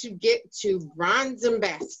want to get to Bronze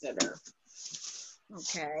Ambassador.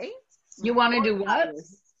 Okay. You want to do what?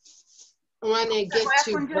 I want to get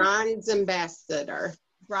to Bronze Ambassador.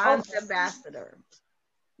 Bronze Ambassador.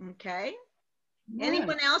 Okay.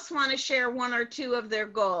 Anyone else want to share 1 or 2 of their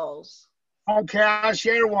goals? Okay, I'll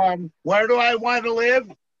share one. Where do I want to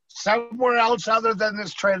live? Somewhere else other than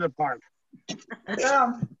this trailer park.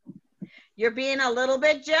 You're being a little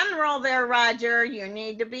bit general there, Roger. You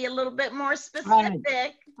need to be a little bit more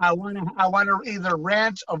specific. I want to either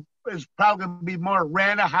rent, or it's probably going to be more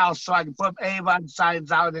rent a house so I can put Avon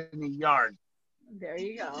signs out in the yard. There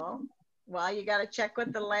you go. Well, you got to check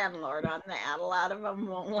with the landlord on that. A lot of them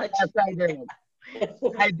won't let you. Yes, I do.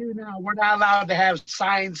 I do now. We're not allowed to have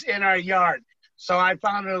signs in our yard. So I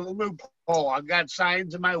found a loophole. I've got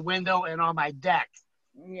signs in my window and on my deck.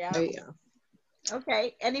 Yeah.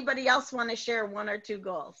 Okay. Anybody else want to share 1 or 2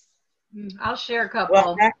 goals? I'll share a couple.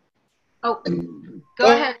 Well, go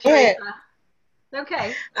ahead, Teresa.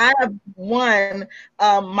 Okay. I have one.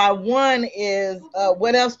 My one is,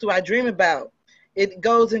 what else do I dream about? It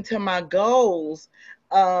goes into my goals.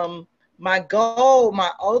 My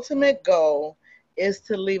ultimate goal is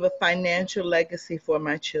to leave a financial legacy for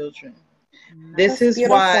my children. This is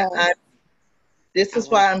why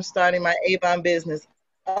I'm starting my Avon business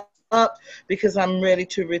up, because I'm ready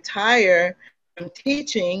to retire. I'm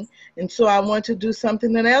teaching, and so I want to do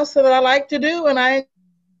something else that I like to do, and I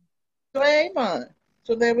enjoy Avon.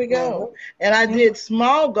 So there we go. And I did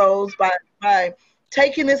small goals by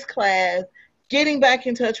taking this class, getting back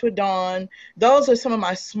in touch with Dawn. Those are some of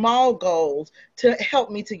my small goals to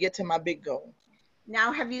help me to get to my big goal.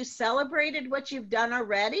 Now, have you celebrated what you've done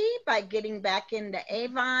already by getting back into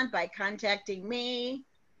Avon, by contacting me?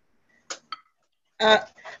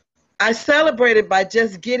 I celebrated by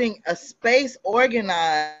just getting a space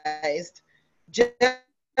organized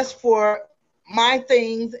just for my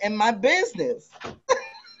things and my business.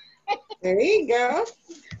 There you go.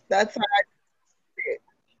 That's how I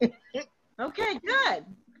did it. Okay, good.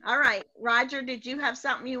 All right. Roger, did you have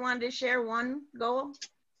something you wanted to share? 1 goal?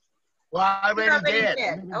 Well, I already did.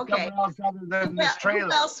 Okay. Else other than this trailer.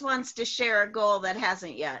 Who else wants to share a goal that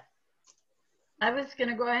hasn't yet? I was going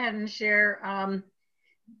to go ahead and share.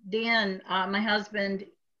 Dan, my husband,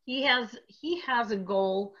 he has a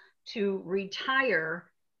goal to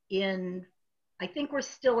retire in, I think we're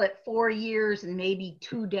still at 4 years and maybe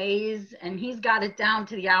 2 days, and he's got it down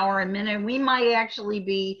to the hour and minute. We might actually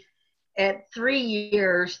be at 3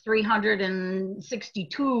 years,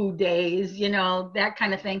 362 days, you know, that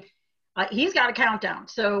kind of thing. He's got a countdown.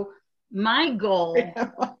 So my goal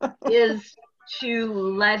is to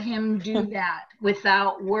let him do that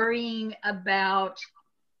without worrying about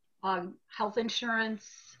health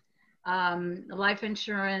insurance, life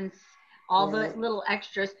insurance, all the little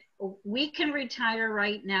extras. We can retire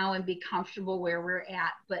right now and be comfortable where we're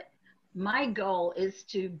at, but my goal is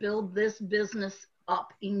to build this business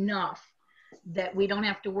up enough that we don't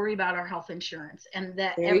have to worry about our health insurance, and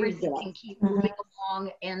that everything can keep moving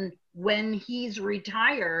along. And when he's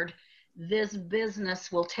retired, this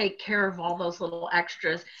business will take care of all those little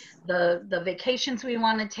extras, the vacations we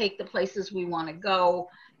want to take, the places we want to go.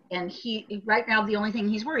 And right now, the only thing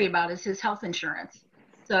he's worried about is his health insurance.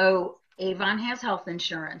 So Avon has health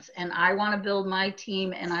insurance, and I want to build my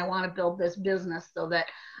team and I want to build this business so that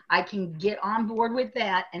I can get on board with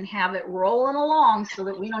that and have it rolling along so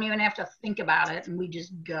that we don't even have to think about it and we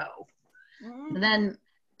just go. And then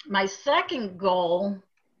my second goal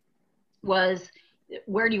was,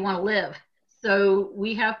 where do you want to live? So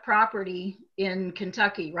we have property in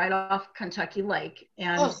Kentucky, right off Kentucky Lake,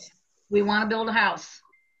 and we want to build a house.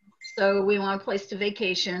 So we want a place to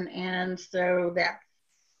vacation, and so that's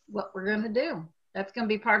what we're going to do. That's going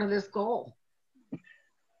to be part of this goal.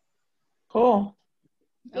 Cool.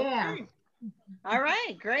 Yeah. Okay. All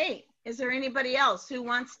right, great. Is there anybody else who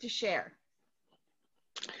wants to share?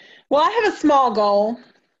 Well, I have a small goal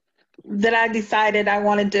that I decided I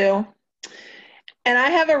want to do. And I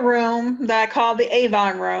have a room that I call the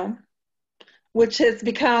Avon room, which has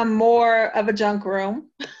become more of a junk room.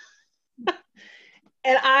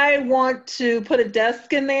 And I want to put a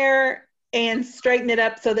desk in there and straighten it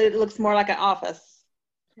up so that it looks more like an office.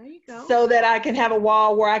 There you go. So that I can have a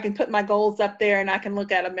wall where I can put my goals up there and I can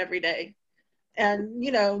look at them every day. And,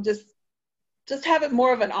 you know, just have it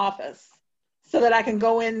more of an office so that I can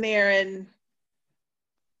go in there and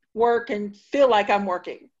work and feel like I'm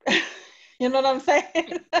working. You know what I'm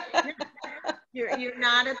saying? You're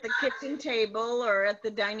not at the kitchen table or at the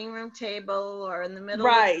dining room table or in the middle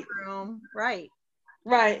of the room. Right.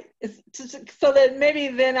 Right. It's so that maybe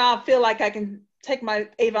then I'll feel like I can take my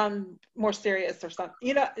Avon more serious or something.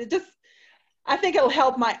 You know, I think it'll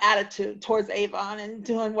help my attitude towards Avon and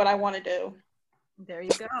doing what I want to do. There you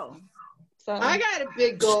go. So I got a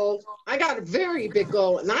big goal. I got a very big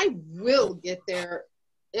goal, and I will get there.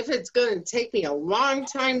 If it's going to take me a long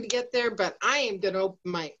time to get there, but I am going to open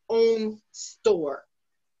my own store.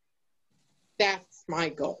 That's my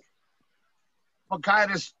goal. What kind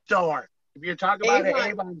of store? If you're talking about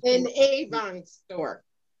an Avon store.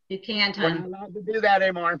 You can't, honey. We're not allowed to do that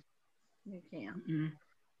anymore. You can't.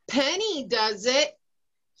 Penny does it.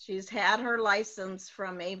 She's had her license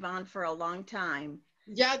from Avon for a long time.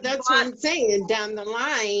 Yeah, that's what I'm saying. Down the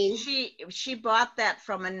line. She bought that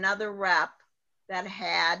from another rep that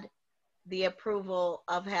had the approval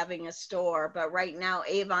of having a store, but right now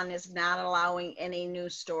Avon is not allowing any new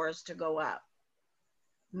stores to go up.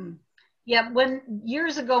 Yeah,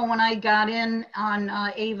 years ago when I got in on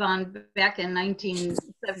Avon back in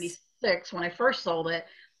 1976, when I first sold it,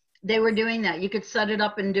 they were doing that. You could set it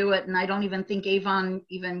up and do it, and I don't even think Avon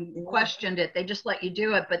even questioned it. They just let you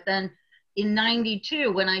do it. But then in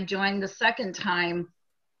 92, when I joined the second time,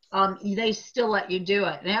 they still let you do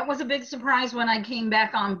it. And that was a big surprise when I came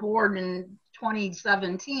back on board in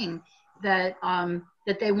 2017 that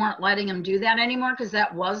they weren't letting them do that anymore, because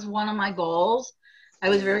that was one of my goals. I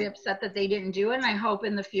was very upset that they didn't do it, and I hope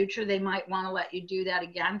in the future they might want to let you do that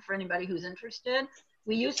again for anybody who's interested.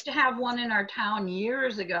 We used to have one in our town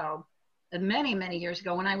years ago, many, many years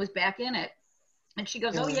ago when I was back in it. And she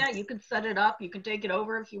goes, oh yeah, you can set it up, you can take it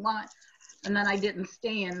over if you want. And then I didn't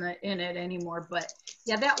stay in it anymore. But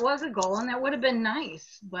yeah, that was a goal, and that would have been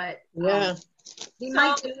nice. But we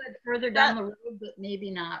might do it further down the road, but maybe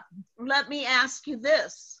not. Let me ask you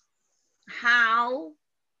this: how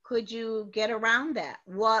could you get around that?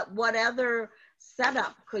 What other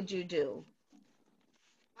setup could you do?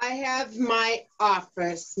 I have my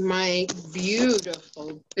office, my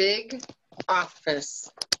beautiful big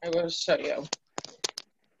office. I will show you.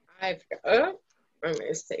 I've got, let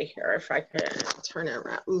me see here if I can turn it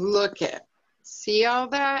around. Look at, see all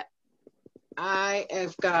that? I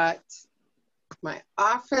have got my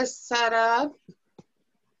office set up.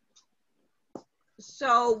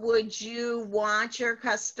 So would you want your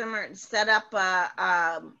customer to set up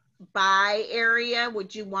a buy area?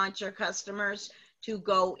 Would you want your customers to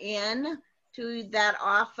go in to that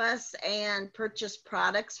office and purchase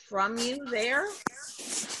products from you there?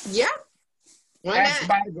 Yeah. Why That's not?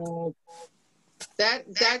 my goal.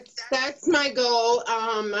 That's my goal.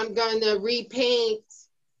 I'm going to repaint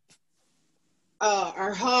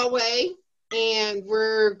our hallway, and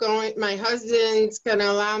my husband's going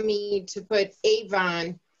to allow me to put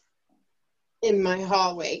Avon in my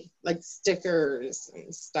hallway, like stickers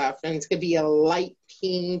and stuff. And it's going to be a light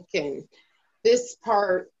pink, and this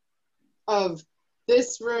part of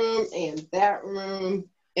this room and that room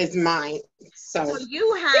is mine. So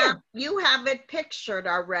you have it pictured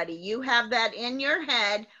already. You have that in your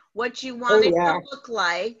head, what you want it to look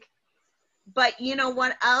like. But you know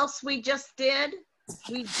what else we just did?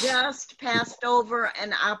 We just passed over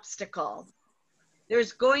an obstacle.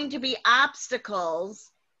 There's going to be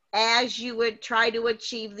obstacles as you would try to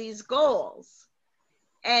achieve these goals.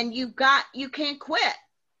 And you can't quit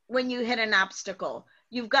when you hit an obstacle.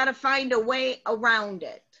 You've got to find a way around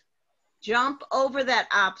it. jump over that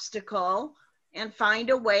obstacle and find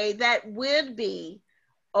a way that would be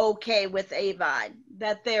okay with Avon,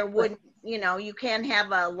 that there wouldn't, you know, you can't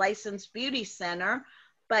have a licensed beauty center,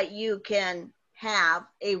 but you can have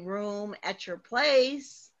a room at your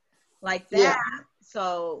place like that. Yeah.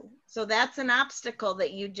 So that's an obstacle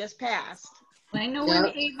that you just passed. I know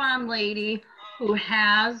an Avon lady who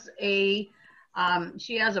has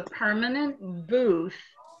she has a permanent booth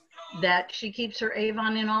that she keeps her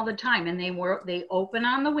Avon in all the time, and they open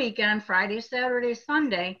on the weekend, Friday, Saturday,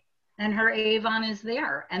 Sunday, and her Avon is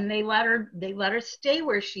there, and they let her stay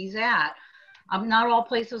where she's at. Not all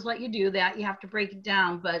places let you do that. You have to break it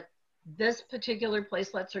down, but this particular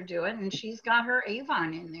place lets her do it, and she's got her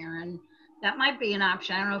Avon in there, and that might be an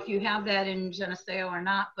option. I don't know if you have that in Geneseo or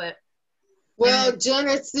not, but well,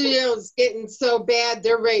 Geneseo's getting so bad,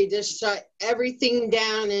 they're ready to shut everything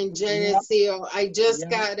down in Geneseo. I just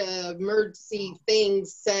got a emergency thing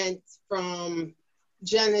sent from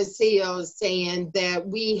Geneseo saying that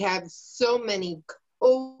we have so many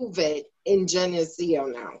COVID in Geneseo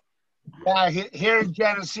now. Yeah, here in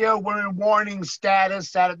Geneseo, we're in warning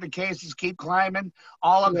status that if the cases keep climbing,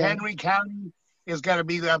 all of Henry County is going to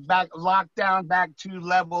be locked down back to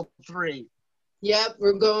level 3. Yep,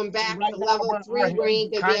 we're going back to level 3. We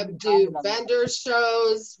ain't going to be able to do vendor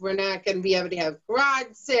shows. We're not going to be able to have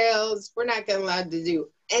garage sales. We're not going to allowed to do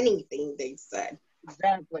anything, they said.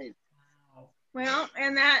 Exactly. Well,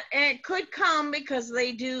 and it could come because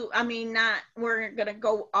they do, I mean, we're going to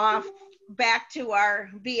go off back to our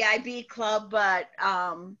BIB club, but,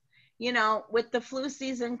 you know, with the flu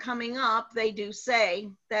season coming up, they do say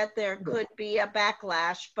that there could be a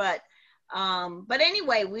backlash, but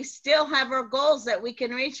anyway, we still have our goals that we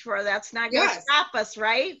can reach for. That's not going to stop us,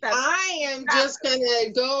 right? I am just going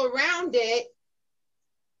to go around it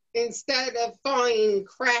instead of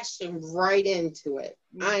crashing right into it.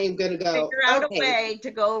 I am going to go, figure out a way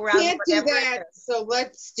to go around. Can't do that, so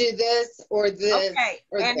let's do this or this. Okay,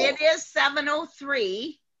 and it is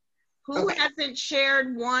 7:03. Who hasn't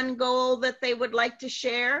shared one goal that they would like to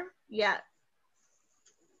share yet?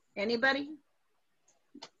 Anybody?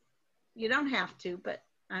 You don't have to, but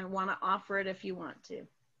I want to offer it if you want to.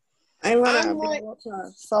 I want to be able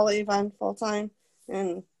to sell Avon full time,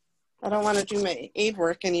 and I don't want to do my aid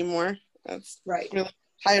work anymore. That's really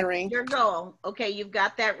tiring. Your goal. Okay, you've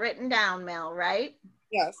got that written down, Mel, right?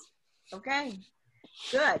 Yes. Okay,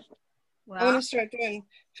 good. Well, I want to start doing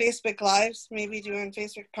Facebook Lives, maybe doing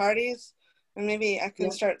Facebook parties, and maybe I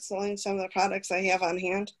can start selling some of the products I have on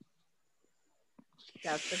hand.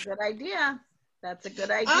 That's a good idea. That's a good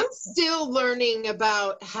idea. I'm still learning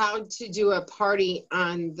about how to do a party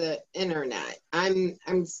on the internet.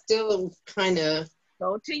 I'm still kind of...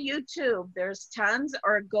 Go to YouTube. There's tons,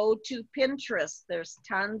 or go to Pinterest. There's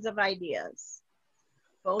tons of ideas.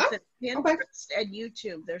 Both at Pinterest and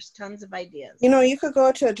YouTube. There's tons of ideas. You know, you could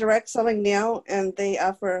go to Direct Selling Now, and they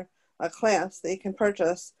offer a class that you can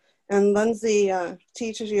purchase, and Lindsay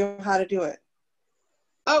teaches you how to do it.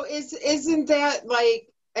 Oh, isn't that like...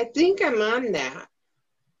 I think I'm on that.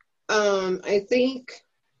 I think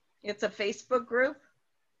it's a Facebook group.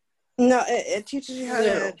 No, it teaches you how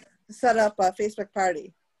to set up a Facebook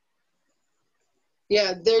party.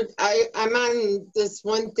 Yeah, I'm on this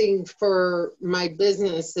one thing for my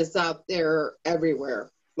business that's out there everywhere,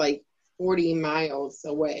 like 40 miles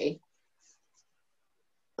away.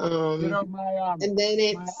 You know, and then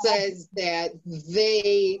it says that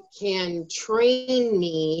they can train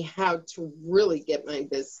me how to really get my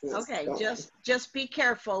business going. just be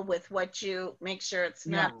careful with what you make sure it's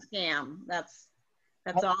not scam. That's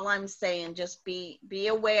all I'm saying. Just be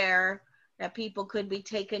aware that people could be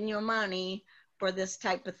taking your money for this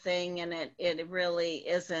type of thing, and it really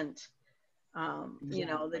isn't you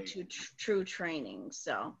know, the true training.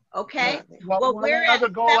 So okay. Well, we're another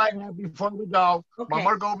goal I have before we go. One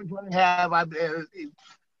more goal before we have.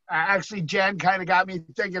 Actually, Jen kind of got me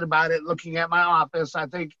thinking about it. Looking at my office, I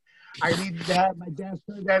think I need to have my desk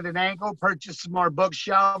turned at an angle. Purchase some more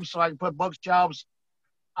bookshelves so I can put bookshelves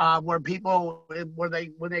where people when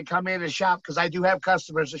they come in and shop, because I do have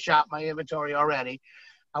customers to shop my inventory already.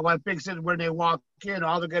 I want to fix it when they walk in.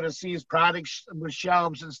 All they're going to see is products with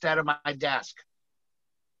shelves instead of my desk.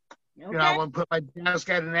 Okay. You know, I want to put my desk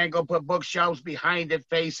at an angle, put bookshelves behind it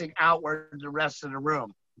facing outward the rest of the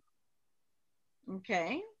room.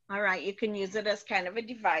 Okay. All right. You can use it as kind of a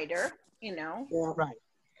divider, you know. Yeah. Right.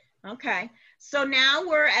 Okay. So now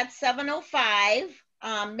we're at 7:05.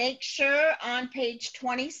 Make sure on page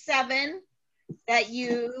 27 that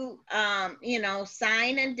you, you know,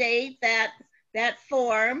 sign and date that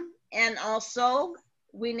form, and also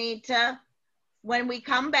we need to when we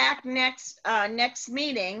come back next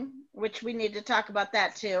meeting, which we need to talk about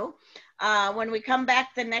that too. When we come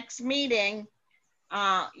back the next meeting,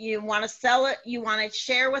 you want to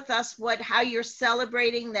share with us how you're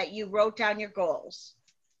celebrating that you wrote down your goals.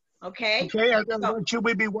 Okay. Okay. And then what should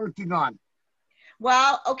we be working on?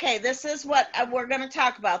 Well, okay, this is what we're going to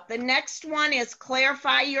talk about. The next one is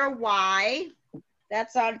clarify your why.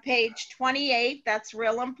 That's on page 28. That's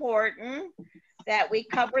real important that we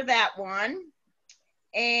cover that one.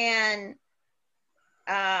 And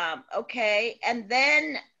okay, and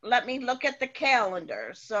then let me look at the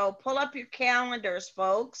calendar. So pull up your calendars,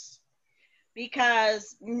 folks,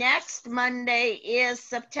 because next Monday is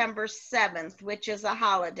September 7th, which is a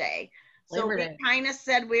holiday. So we kind of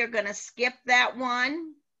said we are going to skip that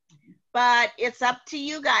one, but it's up to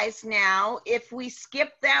you guys now. If we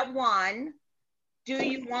skip that one, do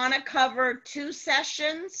you want to cover 2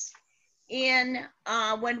 sessions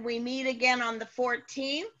when we meet again on the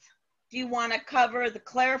 14th? Do you want to cover the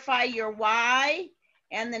clarify your why?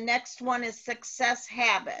 And the next one is success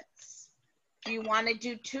habits. Do you want to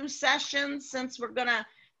do 2 sessions since we're going to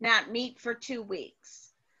not meet for 2 weeks?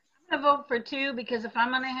 I'm going to vote for 2 because if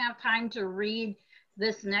I'm going to have time to read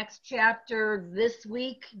this next chapter this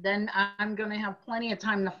week, then I'm going to have plenty of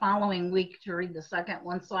time the following week to read the second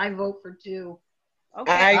one. So I vote for 2.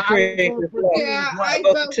 Okay. I agree. Yeah, I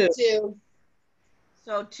vote 2.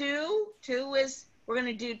 So 2 is, we're going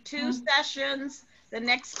to do 2 sessions the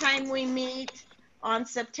next time we meet on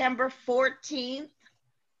September 14th.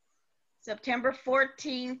 September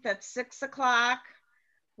 14th at 6 o'clock.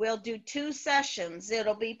 We'll do 2 sessions.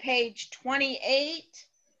 It'll be page 28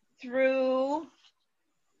 through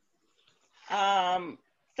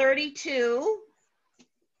 32.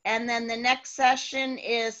 And then the next session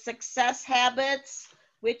is success habits,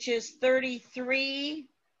 which is 33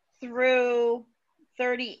 through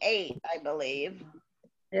 38, I believe.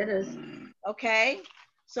 It is. Okay,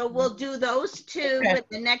 so we'll do those 2 in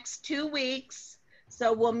the next 2 weeks.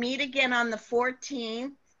 So we'll meet again on the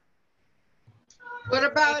 14th. What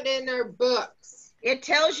about in our books? It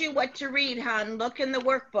tells you what to read, hon. Look in the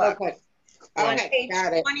workbook. Okay. On Okay, page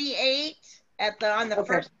got it. 28, on the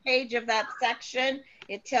first page of that section,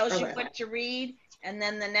 it tells you what to read, and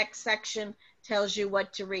then the next section tells you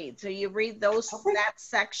what to read. So you read that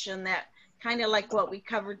section, that kind of like what we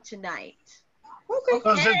covered tonight. Okay.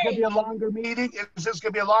 So is this going to be a longer meeting? Is this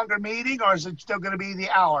going to be a longer meeting, or is it still going to be the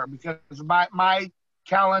hour? Because my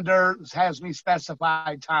calendar has me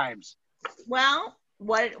specified times. Well,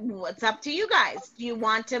 what's up to you guys? Do you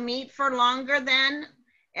want to meet for longer than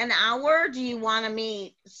an hour? Do you want to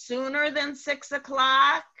meet sooner than 6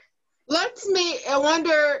 o'clock? Let's meet. I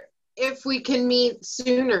wonder if we can meet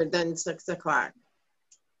sooner than 6 o'clock.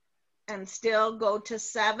 And still go to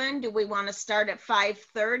 7? Do we want to start at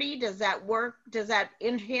 5:30? Does that work? Does that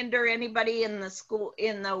hinder anybody in the school,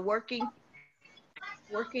 in the working?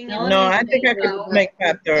 No, I think I could make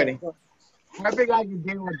 5:30. I think I can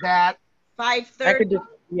deal with that. 5:30?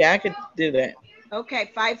 I could do that.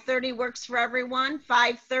 Okay, 5:30 works for everyone.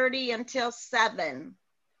 5:30 until 7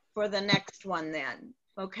 for the next one then.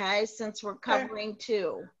 Okay, since we're covering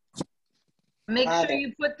 2. Make sure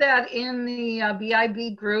you put that in the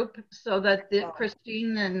BIB group so that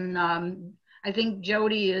Christine and I think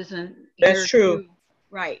Jody isn't here. That's true. Too.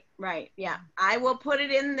 Right, yeah. I will put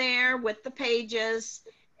it in there with the pages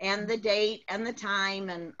and the date and the time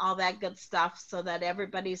and all that good stuff so that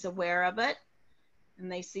everybody's aware of it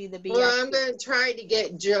and they see the BIB. Well, I'm going to try to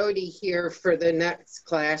get Jody here for the next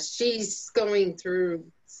class. She's going through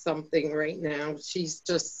something right now. She's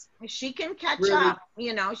just... She can catch up,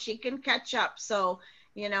 she can catch up. So,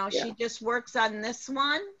 she just works on this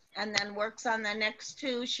one and then works on the next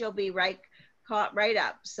 2. She'll be caught right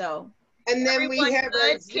up. So, and then we have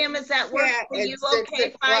good. Kim, does that work for you?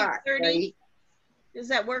 Okay, 5:30. Right? Does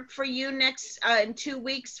that work for you next in 2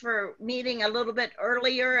 weeks for meeting a little bit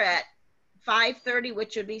earlier at 5:30,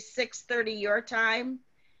 which would be 6:30 your time?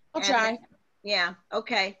 I'll try. Yeah.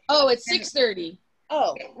 Okay. Oh, it's 6:30.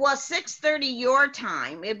 Oh. Well, 6:30 your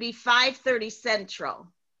time. It'd be 5:30 Central.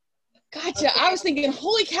 Gotcha. Okay. I was thinking,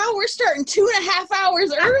 holy cow, we're starting 2.5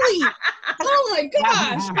 hours early. Oh my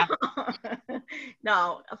gosh.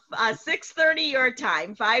 No, 6:30 your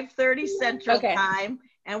time, 5:30 Central time,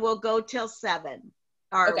 and we'll go till 7.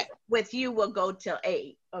 Or with you, we'll go till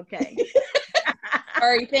 8. Okay. All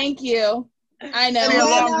right. Thank you. I know. And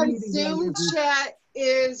then our Zoom chat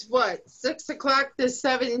is what? 6 o'clock the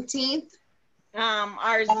 17th.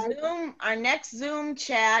 Our next Zoom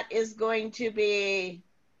chat is going to be,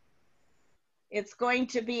 it's going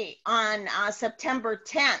to be on September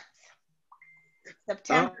 10th.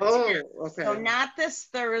 September Oh, 10th. okay. So not this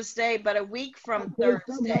Thursday, but a week from Somehow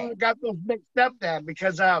Thursday. I got those mixed up then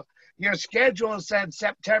because your schedule said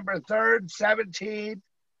September 3rd, 17th,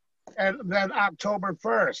 and then October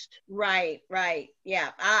 1st. Right, right.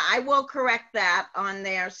 Yeah, I will correct that on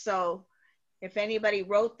there. So if anybody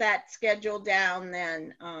wrote that schedule down,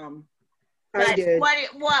 then I did.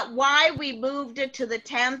 why we moved it to the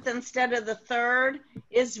 10th instead of the 3rd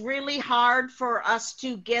is really hard for us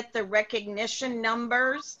to get the recognition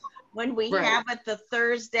numbers when we Right. have it the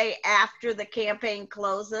Thursday after the campaign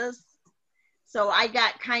closes. So I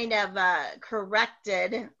got kind of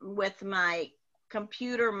corrected with my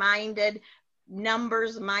computer-minded,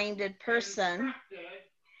 numbers-minded person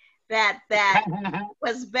that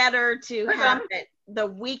was better to have it the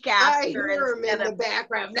week I after hear him in instead the of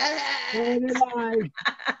background.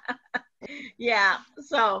 yeah.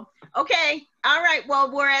 So okay, all right.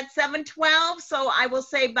 Well, we're at 7:12, so I will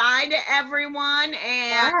say bye to everyone,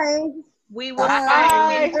 and Bye. we will.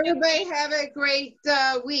 Bye. Everybody have a great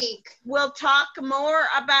week. We'll talk more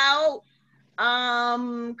about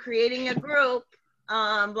creating a group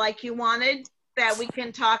like you wanted, that we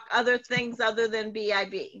can talk other things other than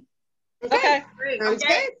BIB. Okay. Sounds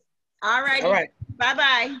good. All righty. All right.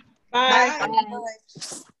 Bye-bye. Bye.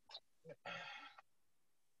 Bye.